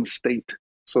processed in state.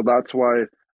 So that's why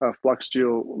Flux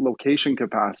geolocation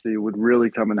capacity would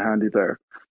really come in handy there.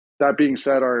 That being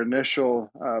said, our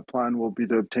initial plan will be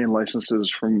to obtain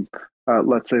licenses from,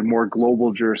 let's say, more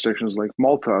global jurisdictions like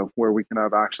Malta, where we can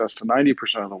have access to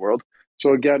 90% of the world.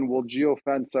 So again, we'll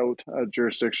geofence out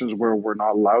jurisdictions where we're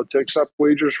not allowed to accept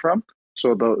wagers from.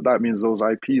 So that means those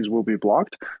IPs will be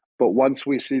blocked. But once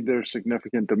we see there's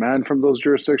significant demand from those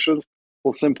jurisdictions,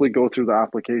 we'll simply go through the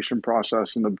application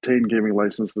process and obtain gaming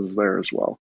licenses there as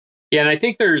well. Yeah, and I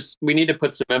think we need to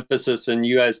put some emphasis, and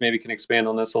you guys maybe can expand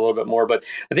on this a little bit more, but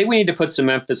I think we need to put some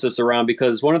emphasis around,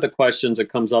 because one of the questions that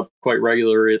comes up quite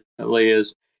regularly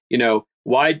is,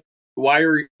 why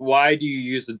do you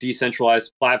use a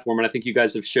decentralized platform? And I think you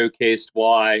guys have showcased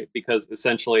why, because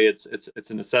essentially it's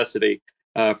a necessity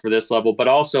for this level, but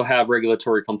also have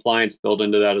regulatory compliance built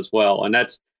into that as well. And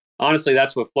that's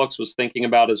what Flux was thinking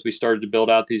about as we started to build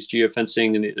out these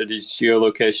geofencing and these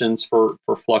geolocations for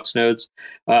Flux nodes,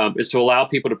 is to allow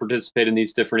people to participate in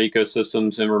these different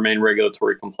ecosystems and remain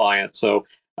regulatory compliant. So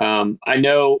I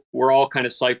know we're all kind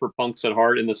of cypherpunks at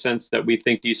heart in the sense that we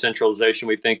think decentralization,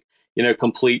 we think,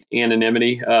 complete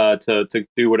anonymity to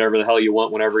do whatever the hell you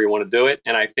want whenever you want to do it.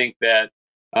 And I think that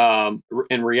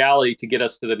in reality, to get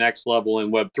us to the next level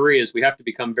in Web3 is we have to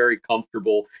become very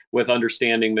comfortable with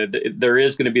understanding that there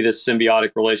is going to be this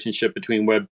symbiotic relationship between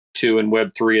Web2 and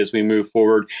Web3 as we move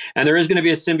forward. And there is going to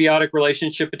be a symbiotic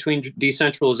relationship between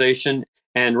decentralization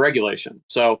and regulation.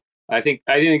 So I think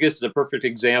this is a perfect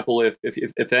example.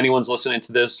 If anyone's listening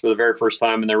to this for the very first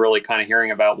time and they're really kind of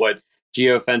hearing about what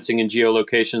geofencing and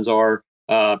geolocations are,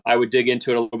 I would dig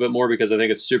into it a little bit more because I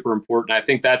think it's super important. I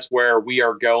think that's where we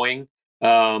are going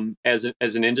as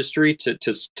an industry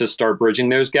to start bridging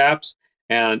those gaps,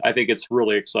 and I think it's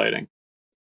really exciting.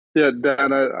 Yeah,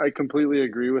 Dan, I completely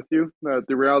agree with you.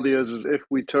 The reality is if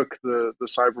we took the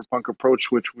cyberpunk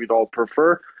approach, which we'd all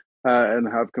prefer, and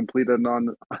have complete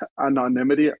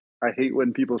anonymity. I hate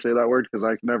when people say that word because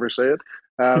I can never say it.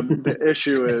 The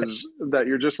issue is that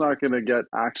you're just not going to get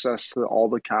access to all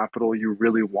the capital you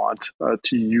really want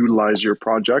to utilize your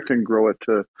project and grow it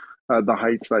to the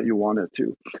heights that you want it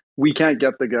to. We can't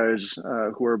get the guys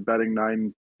who are betting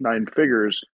nine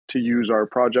figures to use our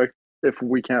project if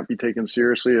we can't be taken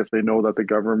seriously, if they know that the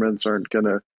governments aren't going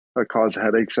to cause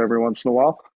headaches every once in a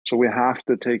while. So we have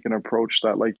to take an approach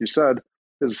that, like you said,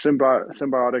 is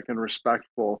symbiotic and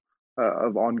respectful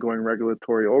of ongoing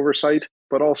regulatory oversight,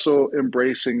 but also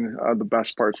embracing the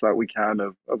best parts that we can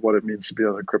of what it means to be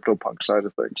on the CryptoPunk side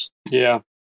of things. Yeah,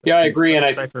 I agree. And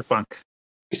Cypherpunk.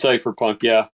 Cypherpunk,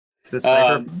 yeah. Is this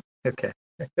Cypherpunk? Okay.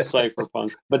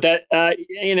 Cypherpunk. But that,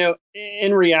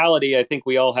 in reality, I think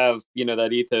we all have, that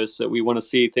ethos that we want to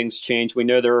see things change. We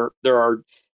know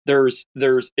there's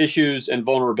issues and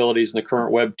vulnerabilities in the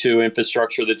current Web2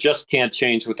 infrastructure that just can't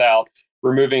change without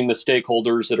removing the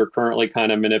stakeholders that are currently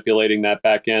kind of manipulating that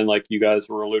back end, like you guys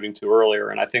were alluding to earlier.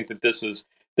 And I think that this is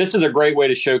a great way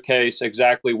to showcase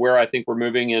exactly where I think we're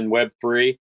moving in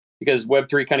Web3, because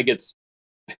Web3 kind of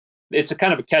it's a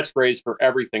kind of a catchphrase for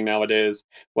everything nowadays,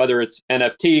 whether it's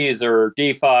NFTs or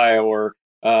DeFi or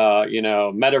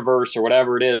metaverse or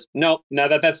whatever it is. No,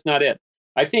 that's not it.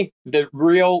 I think the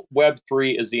real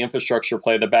Web3 is the infrastructure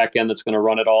play, the back end that's going to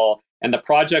run it all, and the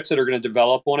projects that are going to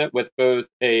develop on it with both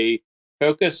a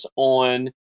focus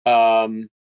on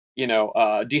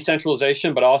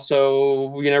decentralization, but also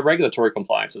regulatory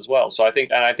compliance as well. So I think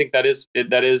that is,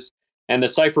 and the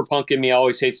cypherpunk in me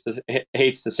always hates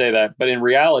to say that, but in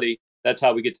reality, that's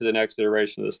how we get to the next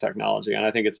iteration of this technology, and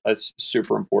I think it's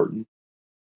super important.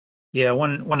 Yeah,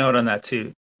 one note on that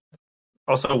too.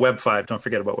 Also, Web5. Don't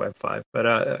forget about Web5. But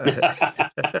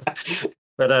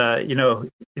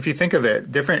if you think of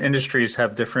it, different industries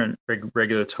have different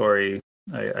regulatory,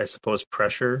 I suppose,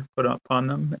 pressure put upon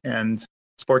them, and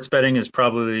sports betting is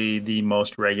probably the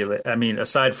most regulated. I mean,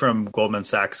 aside from Goldman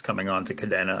Sachs coming on to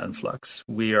Cadena and Flux,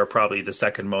 we are probably the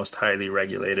second most highly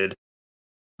regulated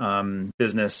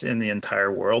business in the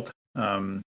entire world,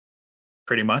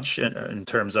 pretty much in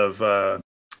terms of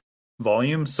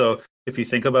volume. So if you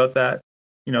think about that,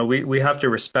 we have to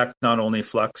respect not only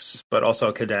Flux, but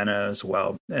also Cadena as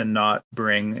well, and not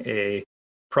bring a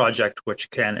project which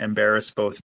can embarrass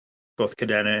both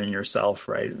Cadena and yourself,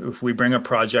 right? If we bring a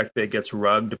project that gets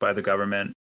rugged by the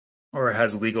government or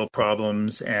has legal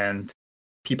problems and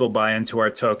people buy into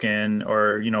our token,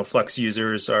 or Flux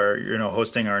users are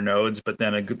hosting our nodes, but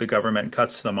then the government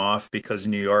cuts them off because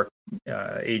New York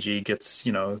AG gets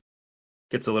a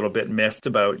little bit miffed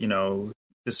about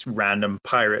this random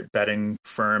pirate betting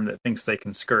firm that thinks they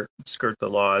can skirt the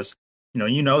laws.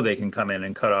 They can come in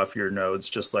and cut off your nodes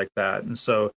just like that. And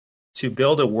so to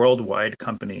build a worldwide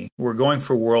company, we're going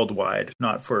for worldwide,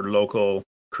 not for local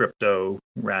crypto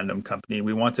random company.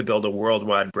 We want to build a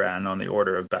worldwide brand on the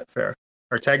order of Betfair.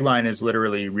 Our tagline is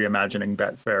literally reimagining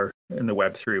Betfair in the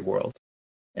Web3 world.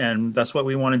 And that's what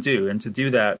we want to do. And to do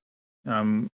that,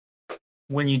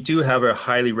 when you do have a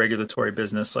highly regulatory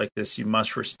business like this, you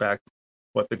must respect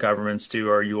what the governments do,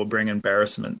 or you will bring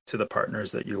embarrassment to the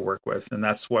partners that you work with. And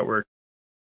that's what we're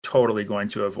totally going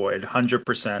to avoid.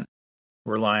 100%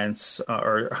 reliance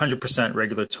or 100%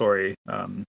 regulatory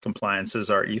compliance is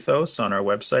our ethos on our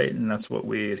website. And that's what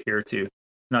we adhere to.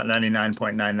 Not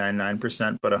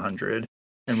 99.999%, but 100.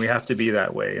 And we have to be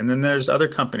that way. And then there's other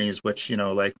companies which,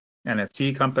 like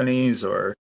NFT companies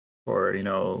or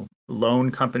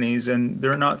loan companies, and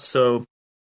they're not so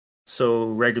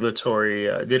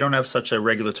regulatory. They don't have such a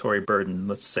regulatory burden,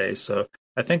 let's say. So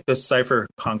I think the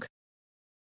cypherpunk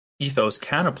ethos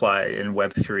can apply in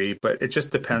Web3, but it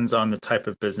just depends on the type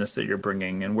of business that you're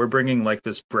bringing. And we're bringing like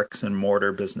this bricks and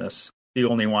mortar business, the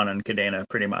only one on Cadena,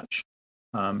 pretty much.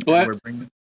 And we're bringing.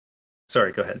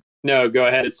 Sorry, go ahead. No, go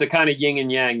ahead. It's the kind of yin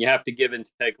and yang. You have to give and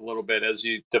take a little bit as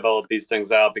you develop these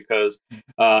things out because,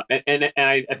 and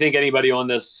I think anybody on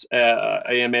this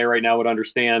AMA right now would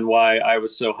understand why I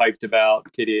was so hyped about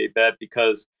KDABet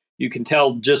because you can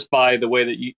tell just by the way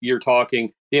that you're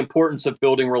talking the importance of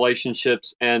building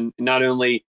relationships and not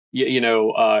only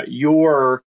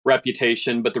your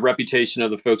reputation, but the reputation of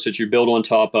the folks that you build on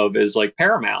top of is like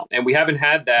paramount. And we haven't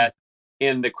had that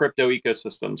in the crypto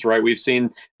ecosystems, right? We've seen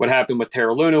what happened with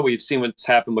Terra Luna. We've seen what's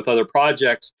happened with other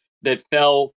projects that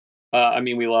fell.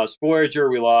 We lost Voyager,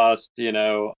 we lost,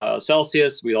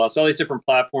 Celsius, we lost all these different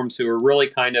platforms who are really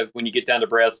kind of, when you get down to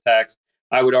brass tacks,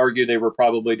 I would argue they were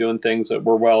probably doing things that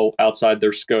were well outside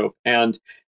their scope. And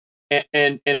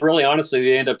really, honestly,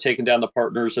 they end up taking down the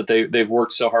partners that they've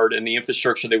worked so hard and the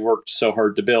infrastructure they worked so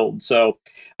hard to build. So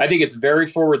I think it's very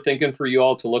forward thinking for you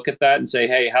all to look at that and say,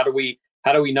 hey, how do we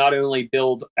not only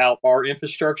build out our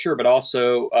infrastructure, but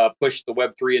also push the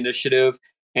Web3 initiative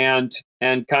and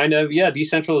kind of,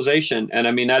 decentralization. And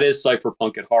I mean, that is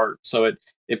cypherpunk at heart. So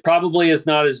it probably is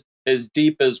not as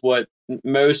deep as what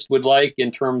most would like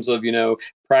in terms of,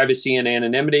 privacy and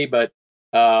anonymity, but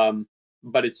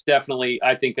it's definitely,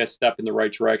 I think, a step in the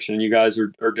right direction. And you guys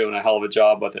are doing a hell of a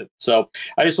job with it. So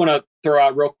I just want to throw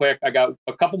out real quick, I got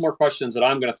a couple more questions that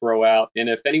I'm going to throw out. And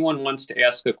if anyone wants to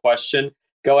ask a question,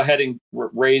 go ahead and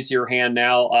raise your hand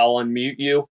now. I'll unmute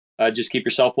you. Just keep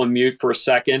yourself on mute for a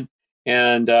second,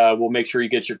 and we'll make sure you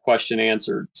get your question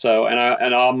answered. So,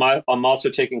 I'm also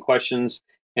taking questions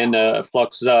in the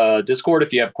Flux Discord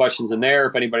if you have questions in there.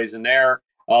 If anybody's in there,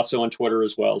 also on Twitter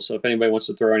as well. So if anybody wants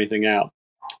to throw anything out.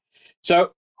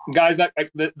 So, guys,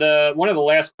 the one of the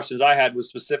last questions I had was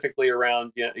specifically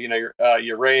around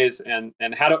your raise and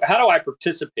how do I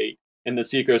participate in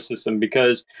this ecosystem,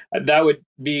 because that would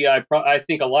be I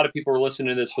think a lot of people are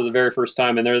listening to this for the very first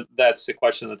time, and that's the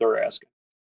question that they're asking.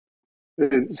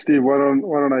 Hey, Steve, why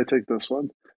don't I take this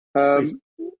one?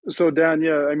 So Dan,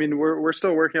 we're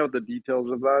still working out the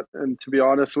details of that, and to be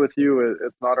honest with you,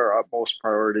 it's not our utmost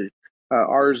priority.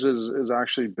 Ours is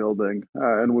actually building,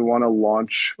 and we want to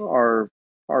launch our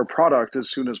product as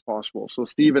soon as possible. So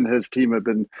Steve and his team have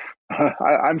been,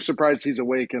 I'm surprised he's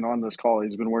awake and on this call.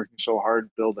 He's been working so hard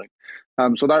building.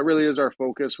 So that really is our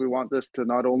focus. We want this to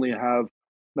not only have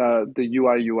the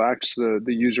UI UX, the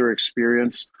user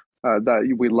experience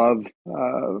that we love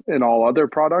in all other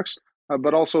products,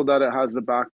 but also that it has the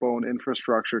backbone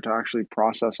infrastructure to actually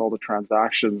process all the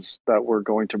transactions that we're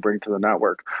going to bring to the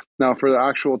network. Now, for the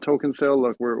actual token sale,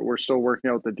 look, we're still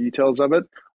working out the details of it.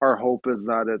 Our hope is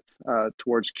that it's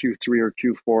towards Q3 or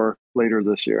Q4 later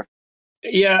this year.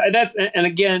 Yeah, and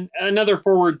again, another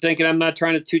forward thinking. I'm not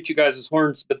trying to toot you guys'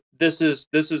 horns, but this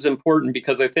is important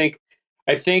because I think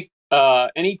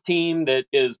any team that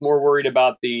is more worried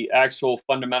about the actual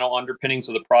fundamental underpinnings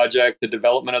of the project, the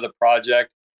development of the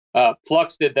project.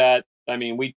 Flux did that. I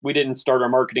mean, we didn't start our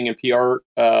marketing and PR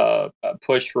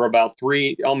push for about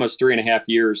almost 3.5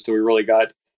 years till we really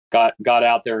got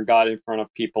out there and got in front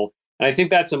of people. And I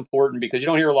think that's important because you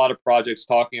don't hear a lot of projects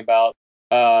talking about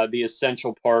the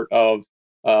essential part of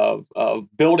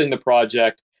building the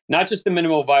project, not just the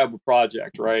minimal viable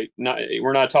project, right?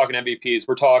 We're not talking MVPs.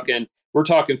 We're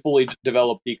talking fully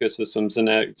developed ecosystems,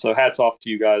 and so hats off to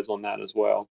you guys on that as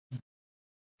well.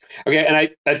 Okay, and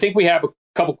I think we have a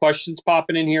couple questions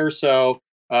popping in here. So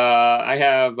I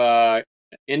have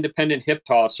Independent Hip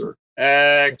Tosser.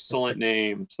 Excellent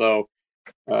name. So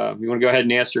you want to go ahead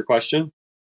and ask your question?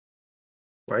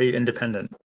 Why are you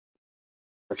independent?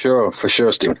 For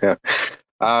sure, Steve.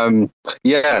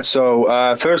 Yeah.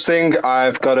 So first thing,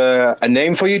 I've got a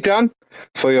name for you, Dan,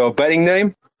 for your betting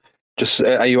name. Just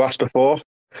you asked before.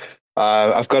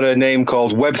 I've got a name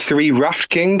called Web3 Raft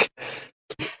King.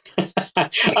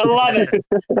 I love it.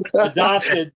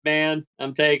 Adopted, man.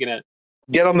 I'm taking it.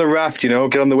 Get on the raft, get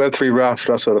on the Web3 raft,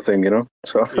 that sort of thing,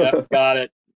 So yep, got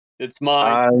it. It's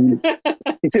mine.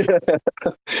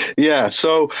 Yeah.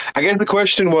 So I guess the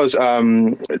question was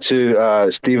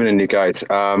to Stephen and you guys.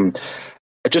 I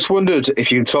just wondered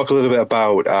if you could talk a little bit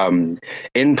about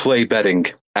in-play betting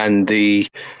and the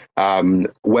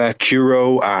where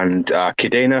Kuro and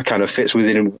Cadena kind of fits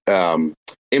within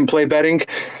in-play betting.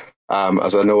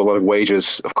 As I know, a lot of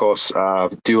wagers, of course,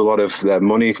 do a lot of their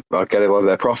money, get a lot of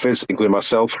their profits, including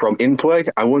myself, from in-play.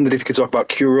 I wondered if you could talk about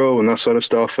Kuro and that sort of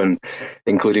stuff, and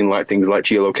including things like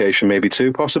geolocation, maybe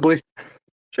too, possibly.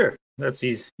 Sure, that's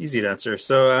easy to answer.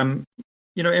 So,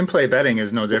 in-play betting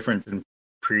is no different than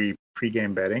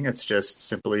pre-game betting. It's just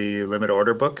simply limit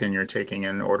order book, and you're taking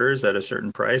in orders at a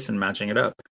certain price and matching it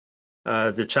up.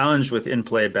 The challenge with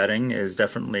in-play betting is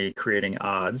definitely creating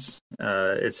odds.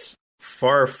 It's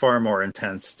far more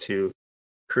intense to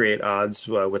create odds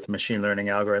with a machine learning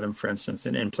algorithm, for instance,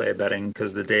 in in-play betting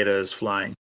because the data is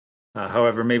flying.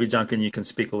 However, maybe Duncan, you can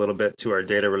speak a little bit to our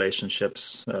data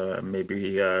relationships,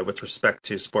 maybe with respect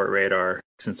to Sport Radar,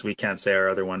 since we can't say our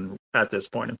other one at this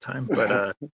point in time.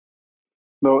 But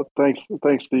No, thanks,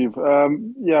 Steve.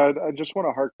 Yeah, I just want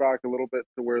to hark back a little bit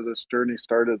to where this journey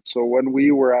started. So when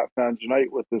we were at Fans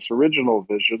Unite with this original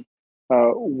vision,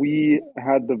 we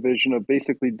had the vision of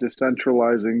basically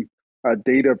decentralizing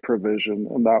data provision,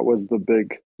 and that was the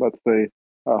big, let's say,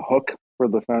 hook for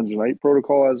the Fans Unite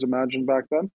protocol as imagined back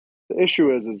then. The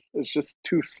issue is it's just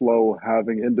too slow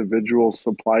having individuals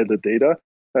supply the data.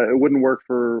 It wouldn't work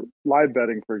for live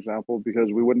betting, for example,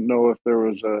 because we wouldn't know if there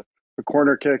was a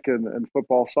corner kick in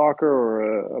football, soccer,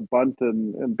 or a bunt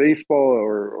in baseball,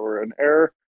 or an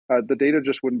error. The data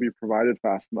just wouldn't be provided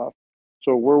fast enough.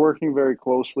 So we're working very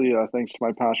closely, thanks to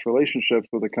my past relationships,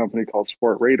 with a company called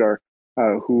Sport Radar,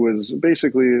 who is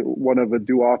basically one of a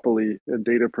duopoly in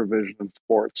data provision in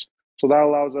sports. So that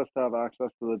allows us to have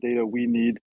access to the data we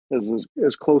need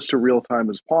as close to real time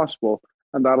as possible.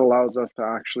 And that allows us to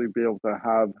actually be able to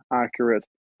have accurate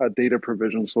data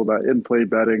provision so that in-play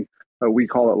betting, we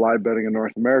call it live betting in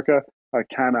North America,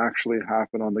 can actually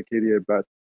happen on the KDABet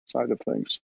side of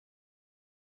things.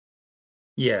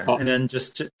 Yeah, and then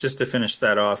just to finish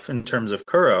that off in terms of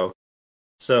Kuro,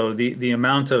 so the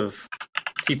amount of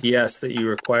TPS that you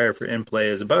require for in-play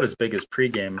is about as big as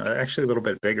pregame, actually a little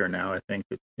bit bigger now. I think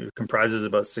it comprises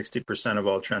about 60% of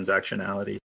all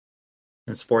transactionality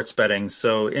in sports betting.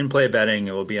 So in-play betting,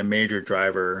 it will be a major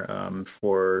driver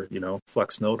for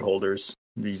Flux node holders.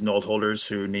 These node holders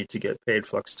who need to get paid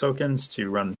Flux tokens to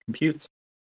run compute.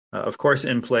 Of course,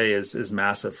 in-play is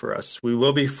massive for us. We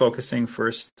will be focusing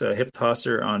first hip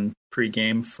tosser on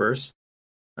pre-game first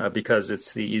because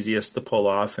it's the easiest to pull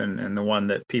off and the one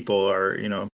that people are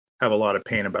have a lot of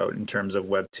pain about in terms of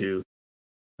Web2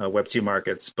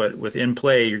 markets. But with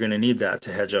in-play, you're going to need that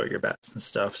to hedge out your bets and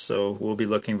stuff. So we'll be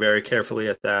looking very carefully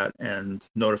at that and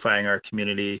notifying our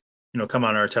community. Come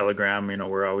on our Telegram.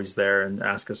 We're always there and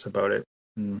ask us about it.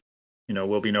 And,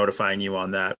 we'll be notifying you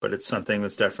on that, but it's something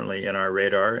that's definitely in our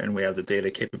radar and we have the data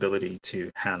capability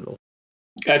to handle.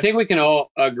 I think we can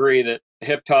all agree that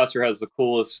Hip Tosser has the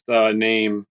coolest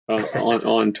name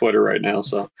on Twitter right now.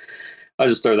 So I'll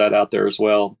just throw that out there as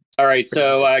well. All right.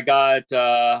 So I got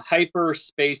Hyper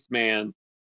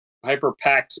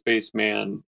Packed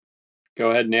Spaceman.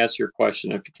 Go ahead and ask your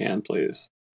question if you can, please.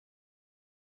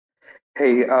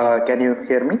 Hey, can you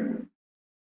hear me?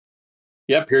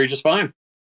 Yep, hear you just fine.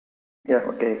 Yeah,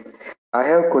 okay. I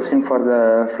have a question for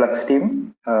the Flux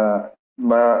team.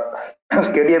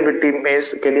 KDABet team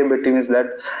is that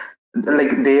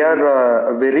like they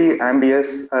are very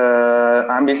ambitious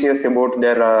about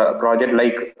their project.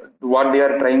 Like what they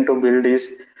are trying to build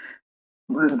is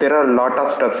there are a lot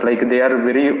of stuff. Like they are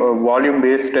very volume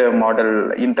based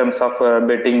model in terms of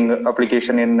betting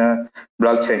application in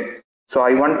blockchain. So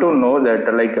I want to know that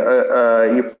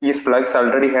if is Flux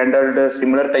already handled a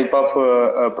similar type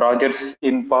of projects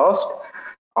in past,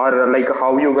 or like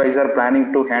how you guys are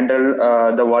planning to handle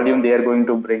the volume they are going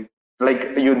to bring.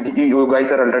 Like you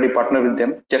guys are already partner with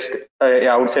them. Just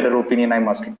outsider opinion I'm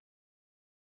asking.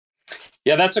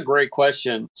 Yeah, that's a great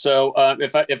question. So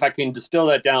if I can distill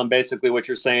that down, basically what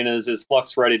you're saying is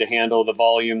Flux ready to handle the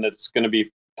volume that's going to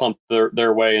be pumped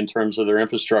their way in terms of their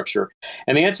infrastructure?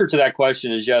 And the answer to that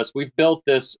question is yes. We've built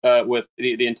this with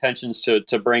the intentions to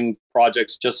bring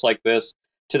projects just like this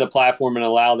to the platform and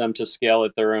allow them to scale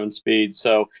at their own speed.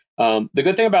 So the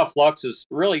good thing about Flux is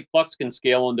really Flux can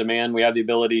scale on demand. We have the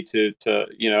ability to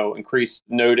increase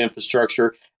node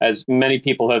infrastructure, as many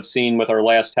people have seen with our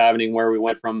last halving, where we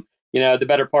went from the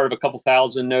better part of a couple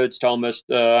thousand nodes to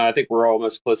almost I think we're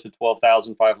almost close to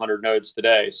 12,500 nodes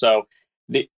today. So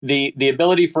the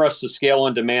ability for us to scale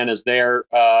on demand is there,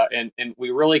 and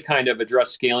we really kind of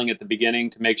address scaling at the beginning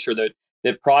to make sure that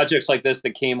projects like this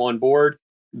that came on board,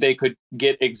 they could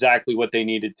get exactly what they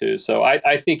needed to. So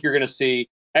I think you're going to see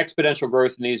exponential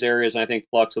growth in these areas, and I think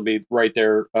Flux will be right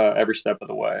there every step of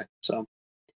the way. So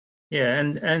yeah,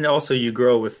 and also you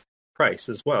grow with price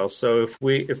as well. So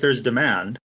if there's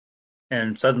demand,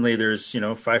 and suddenly there's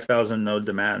 5,000 node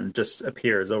demand just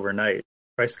appears overnight,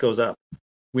 price goes up.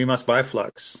 We must buy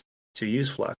Flux to use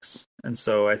Flux, and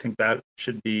so I think that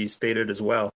should be stated as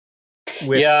well.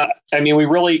 Yeah, I mean, we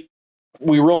really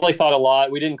thought a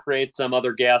lot. We didn't create some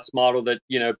other gas model that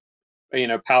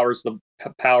powers the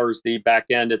back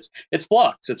end. It's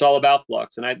Flux. It's all about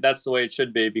Flux, and that's the way it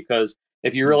should be, because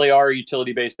if you really are a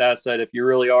utility-based asset, if you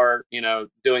really are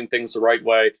doing things the right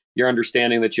way, you're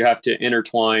understanding that you have to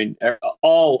intertwine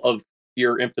all of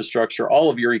your infrastructure, all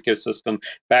of your ecosystem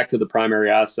back to the primary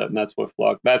asset. And that's what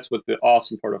the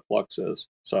awesome part of Flux is.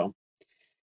 So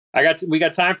we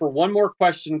got time for one more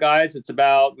question, guys. We've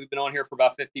been on here for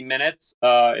about 50 minutes.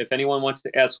 If anyone wants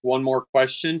to ask one more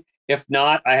question, if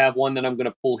not, I have one that I'm going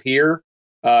to pull here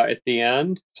at the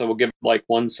end. So we'll give like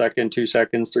 1 second, 2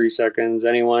 seconds, 3 seconds.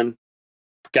 Anyone?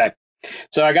 Okay.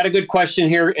 So I got a good question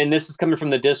here, and this is coming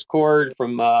from the Discord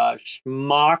from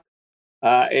Schmock.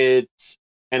 And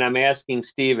I'm asking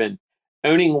Steven,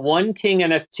 owning one King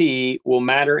NFT will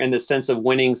matter in the sense of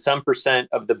winning some %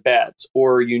 of the bets,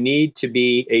 or you need to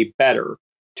be a bettor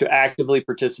to actively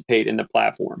participate in the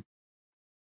platform?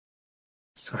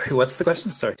 Sorry, what's the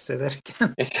question? Sorry, say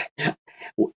that again.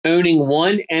 Owning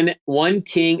one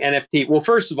King NFT. Well,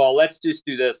 first of all, let's just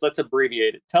do this. Let's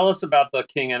abbreviate it. Tell us about the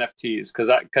King NFTs,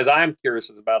 because I'm curious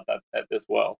about that as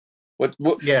well. What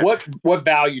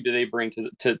value do they bring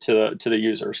to the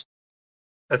users?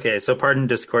 Okay, so pardon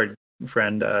Discord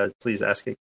friend, please ask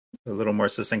it a little more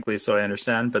succinctly so I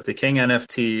understand. But the King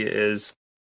NFT is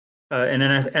an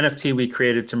NFT we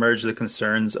created to merge the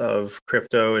concerns of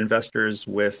crypto investors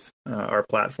with our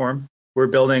platform. We're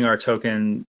building our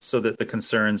token so that the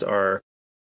concerns are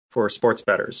for sports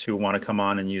bettors who want to come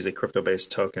on and use a crypto-based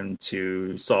token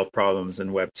to solve problems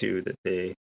in Web2 that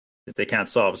they can't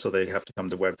solve, so they have to come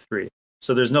to Web3.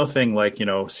 So there's no thing like,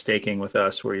 staking with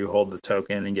us where you hold the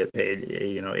token and get paid,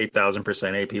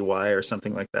 8,000% APY or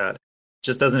something like that. It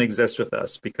just doesn't exist with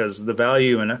us, because the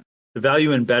value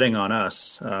in betting on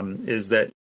us is that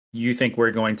you think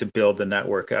we're going to build the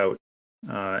network out,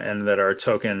 and that our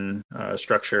token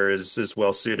structure is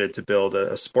well suited to build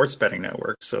a sports betting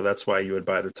network. So that's why you would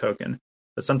buy the token.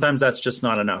 But sometimes that's just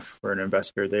not enough for an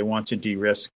investor. They want to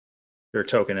de-risk their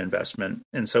token investment.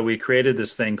 And so we created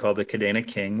this thing called the Kadena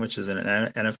King, which is an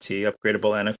NFT,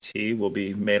 upgradable NFT, will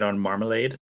be made on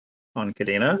Marmalade on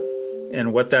Kadena.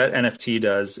 And what that NFT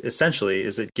does essentially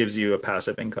is it gives you a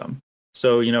passive income.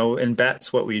 So, in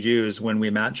bets, what we do is when we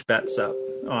match bets up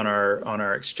on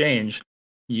our exchange,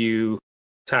 you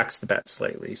tax the bet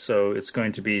slightly. So it's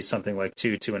going to be something like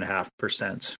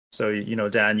 2.5%. So,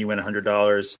 Dan, you win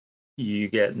 $100. You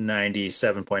get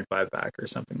 97.5 back or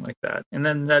something like that. And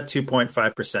then that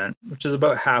 2.5%, which is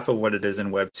about half of what it is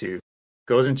in Web2,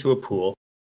 goes into a pool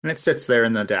and it sits there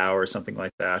in the DAO or something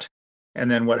like that. And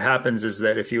then what happens is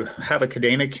that if you have a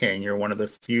Kadena King, you're one of the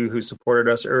few who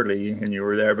supported us early and you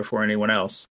were there before anyone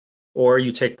else, or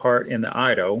you take part in the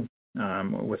IDO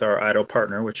with our IDO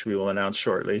partner, which we will announce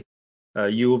shortly,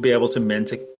 you will be able to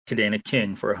mint a Kadena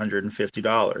King for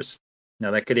 $150.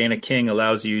 Now that Kadena King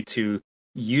allows you to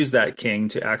use that King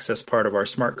to access part of our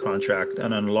smart contract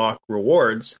and unlock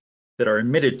rewards that are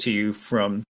emitted to you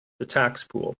from the tax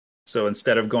pool. So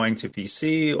instead of going to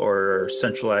VC or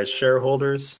centralized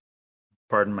shareholders,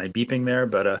 pardon my beeping there,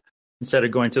 but instead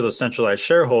of going to those centralized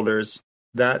shareholders,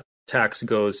 that tax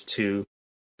goes to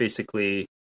basically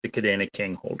the Kadena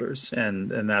King holders, and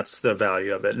that's the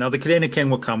value of it. Now, the Kadena King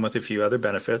will come with a few other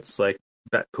benefits like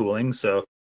bet pooling. So,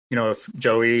 if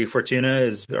Joey Fortuna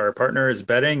is our partner, is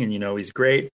betting, and he's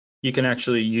great, you can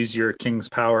actually use your King's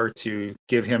power to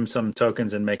give him some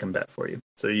tokens and make him bet for you.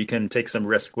 So you can take some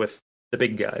risk with the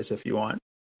big guys if you want.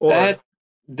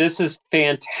 This is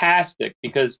fantastic,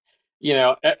 because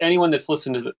anyone that's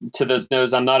listened to this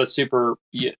knows I'm not a super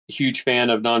huge fan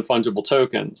of non-fungible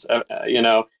tokens,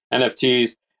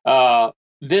 NFTs.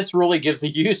 This really gives a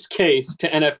use case to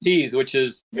NFTs, which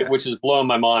is blowing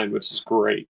my mind, which is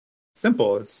great.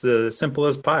 Simple. It's simple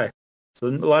as pie. So a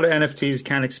lot of NFTs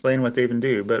can't explain what they even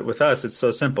do, but with us, it's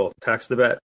so simple. Tax the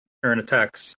bet, earn a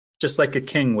tax, just like a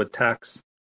king would tax.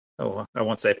 Oh, I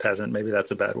won't say peasant. Maybe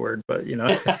that's a bad word, but but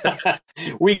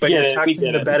you're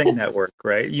taxing the betting network,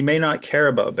 right? You may not care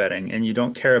about betting, and you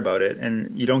don't care about it,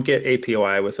 and you don't get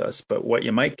APY with us. But what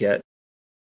you might get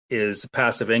is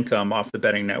passive income off the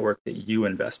betting network that you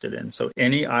invested in. So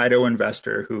any IDO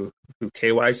investor who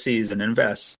KYCs and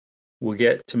invests will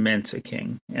get to mint a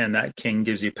King, and that King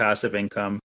gives you passive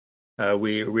income.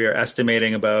 We are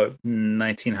estimating about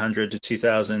 1,900 to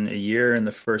 2,000 a year in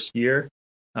the first year.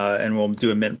 And we'll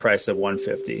do a mint price of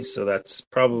 150. So that's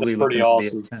probably looking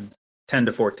awesome. to be 10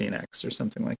 to 14x or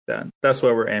something like that. That's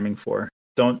what we're aiming for.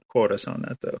 Don't quote us on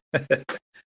that, though.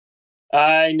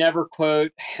 I never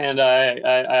quote, and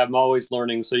I'm always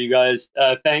learning. So you guys,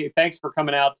 thanks for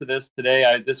coming out to this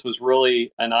today. This was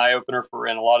really an eye opener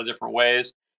in a lot of different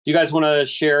ways. Do you guys want to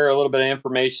share a little bit of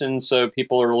information so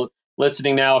people are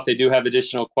listening now, if they do have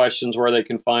additional questions, where they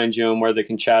can find you and where they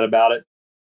can chat about it?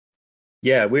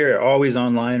 Yeah, we're always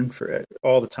online for it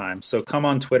all the time. So come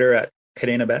on Twitter at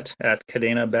KDABet,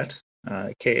 KDABet,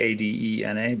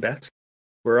 KADENA bet.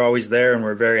 we're always there and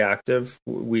we're very active.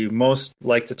 We most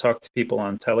like to talk to people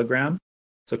on Telegram.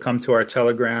 So come to our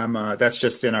Telegram. That's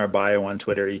just in our bio on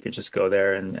Twitter. You can just go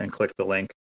there and click the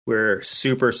link. We're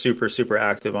super, super, super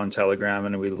active on Telegram,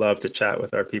 and we love to chat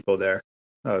with our people there,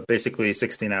 basically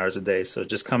 16 hours a day. So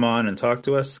just come on and talk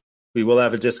to us. We will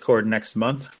have a Discord next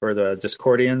month for the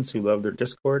Discordians who love their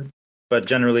Discord. But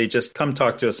generally, just come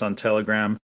talk to us on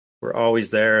Telegram. We're always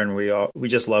there, and we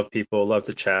just love people, love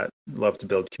to chat, love to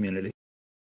build community.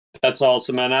 That's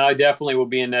awesome, and I definitely will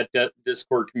be in that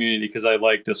Discord community because I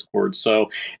like Discord. So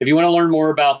if you want to learn more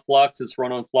about Flux, it's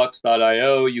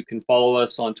runonflux.io. You can follow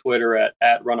us on Twitter at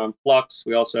runonflux.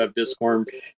 We also have Discord,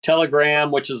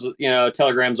 Telegram, which is,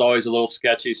 Telegram's always a little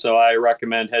sketchy, so I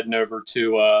recommend heading over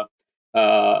to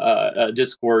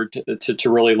Discord to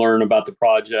really learn about the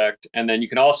project. And then you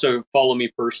can also follow me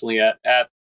personally at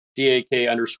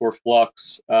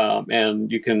DAK_Flux, and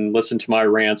you can listen to my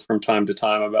rants from time to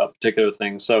time about particular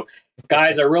things. So,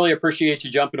 guys, I really appreciate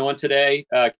you jumping on today.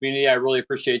 Community, I really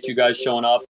appreciate you guys showing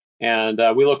up, and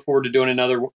we look forward to doing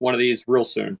another one of these real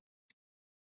soon.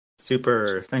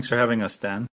 Super. Thanks for having us,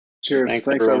 Dan. Cheers.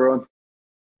 Thanks everyone.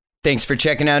 Thanks for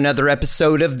checking out another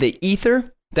episode of The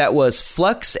Ether. That was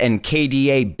Flux and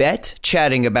KDABet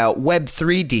chatting about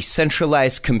Web3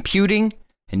 decentralized computing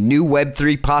and new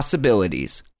Web3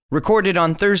 possibilities. Recorded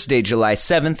on Thursday, July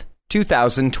 7th,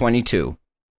 2022.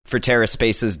 For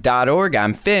TerraSpaces.org,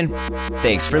 I'm Finn.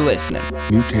 Thanks for listening.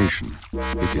 Mutation.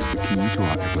 It is the key to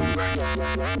our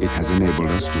evolution. It has enabled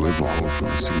us to evolve from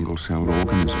a single-celled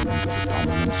organism into the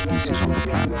dominant species on the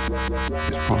planet.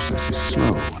 This process is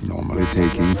slow, normally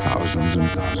taking thousands and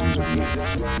thousands of years.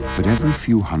 But every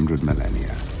few hundred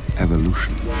millennia,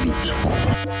 evolution leaps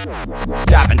forward.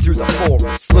 Diving through the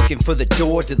forest, looking for the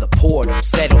door to the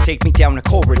portals that'll take me down a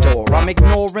corridor. I'm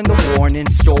ignoring the warning,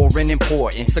 storing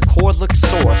importance. The core looks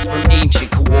sourced from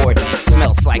ancient coordinates.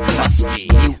 Smells like musty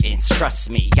mutants, trust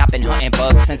me. I've been hunting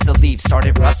bugs since the leaves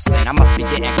started rustling. I must be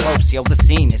getting close, yo, the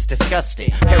scene is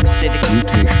disgusting. Parasitic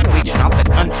mutations leeching off the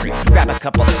country. Grab a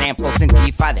couple samples and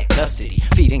defy their custody.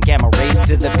 Feeding gamma rays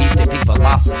to the beast at peak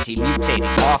velocity. Mutating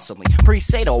awesomely,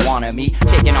 pre-say don't wanna me.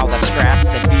 Taking all the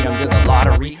scraps and feed them to the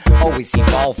lottery. Always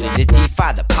evolving to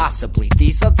defy the possibly.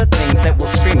 These are the things that will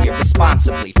scream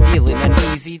irresponsibly. Feeling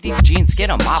uneasy, these genes get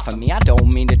them off of me. I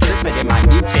don't mean to trip it, am I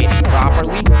mutating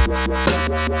properly?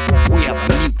 We are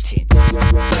the mutants.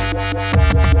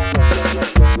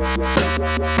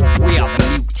 We are the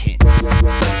mutants.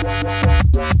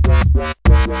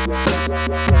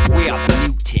 We are the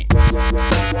mutants.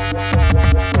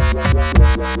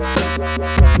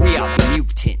 We are the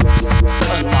mutants.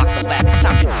 Unlock the lab, it's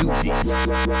time to do this.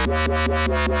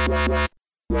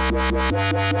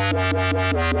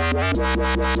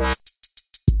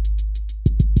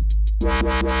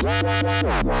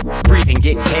 Breathing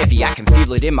getting heavy, I can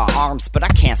feel it in my arms, but I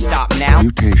can't stop now.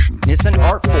 Mutation. It's an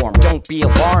art form, don't be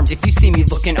alarmed if you see me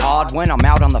looking odd when I'm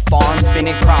out on the farm,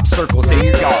 spinning crop circles in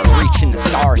your yard, reaching the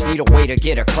stars, need a way to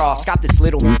get across. Got this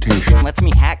little mutation, lets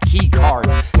me hack key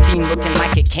cards. Scene looking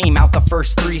like it came out the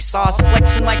first 3 saws,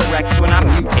 flexing like Rex when I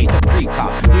mutate the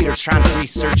precog. Leaders trying to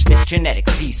research this genetic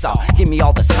seesaw. Give me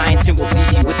all the science and we'll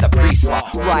leave you with the pre-slaw.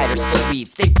 Rioters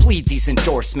believe they bleed these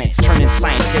endorsements, turning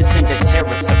scientists into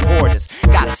terrorist supporters.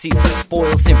 Gotta seize the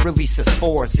spoils and release the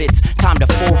spores. It's time to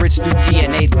forage through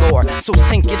DNA lore. So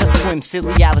sink it or swim,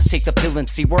 silly Alice, take the pill and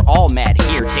see we're all mad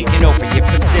here, taking over your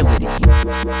facility.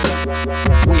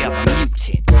 We are the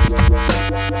mutants.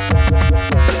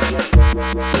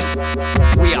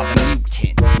 We are the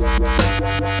mutants.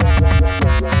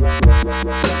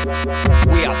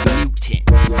 We are the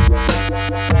mutants.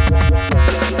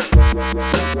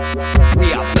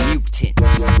 We are the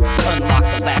mutants. Unlock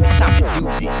the lab, it's time to do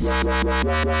this.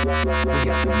 We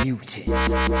are the mutants.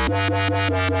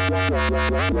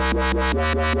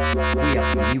 We are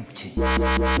the mutants.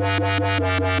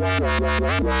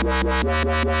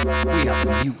 We are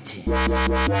the mutants.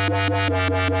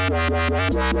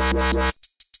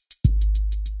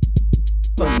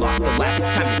 Unlock the lab,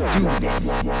 it's time to do this.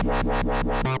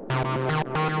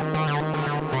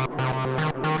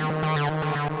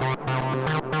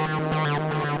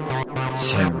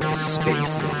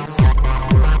 TerraSpaces.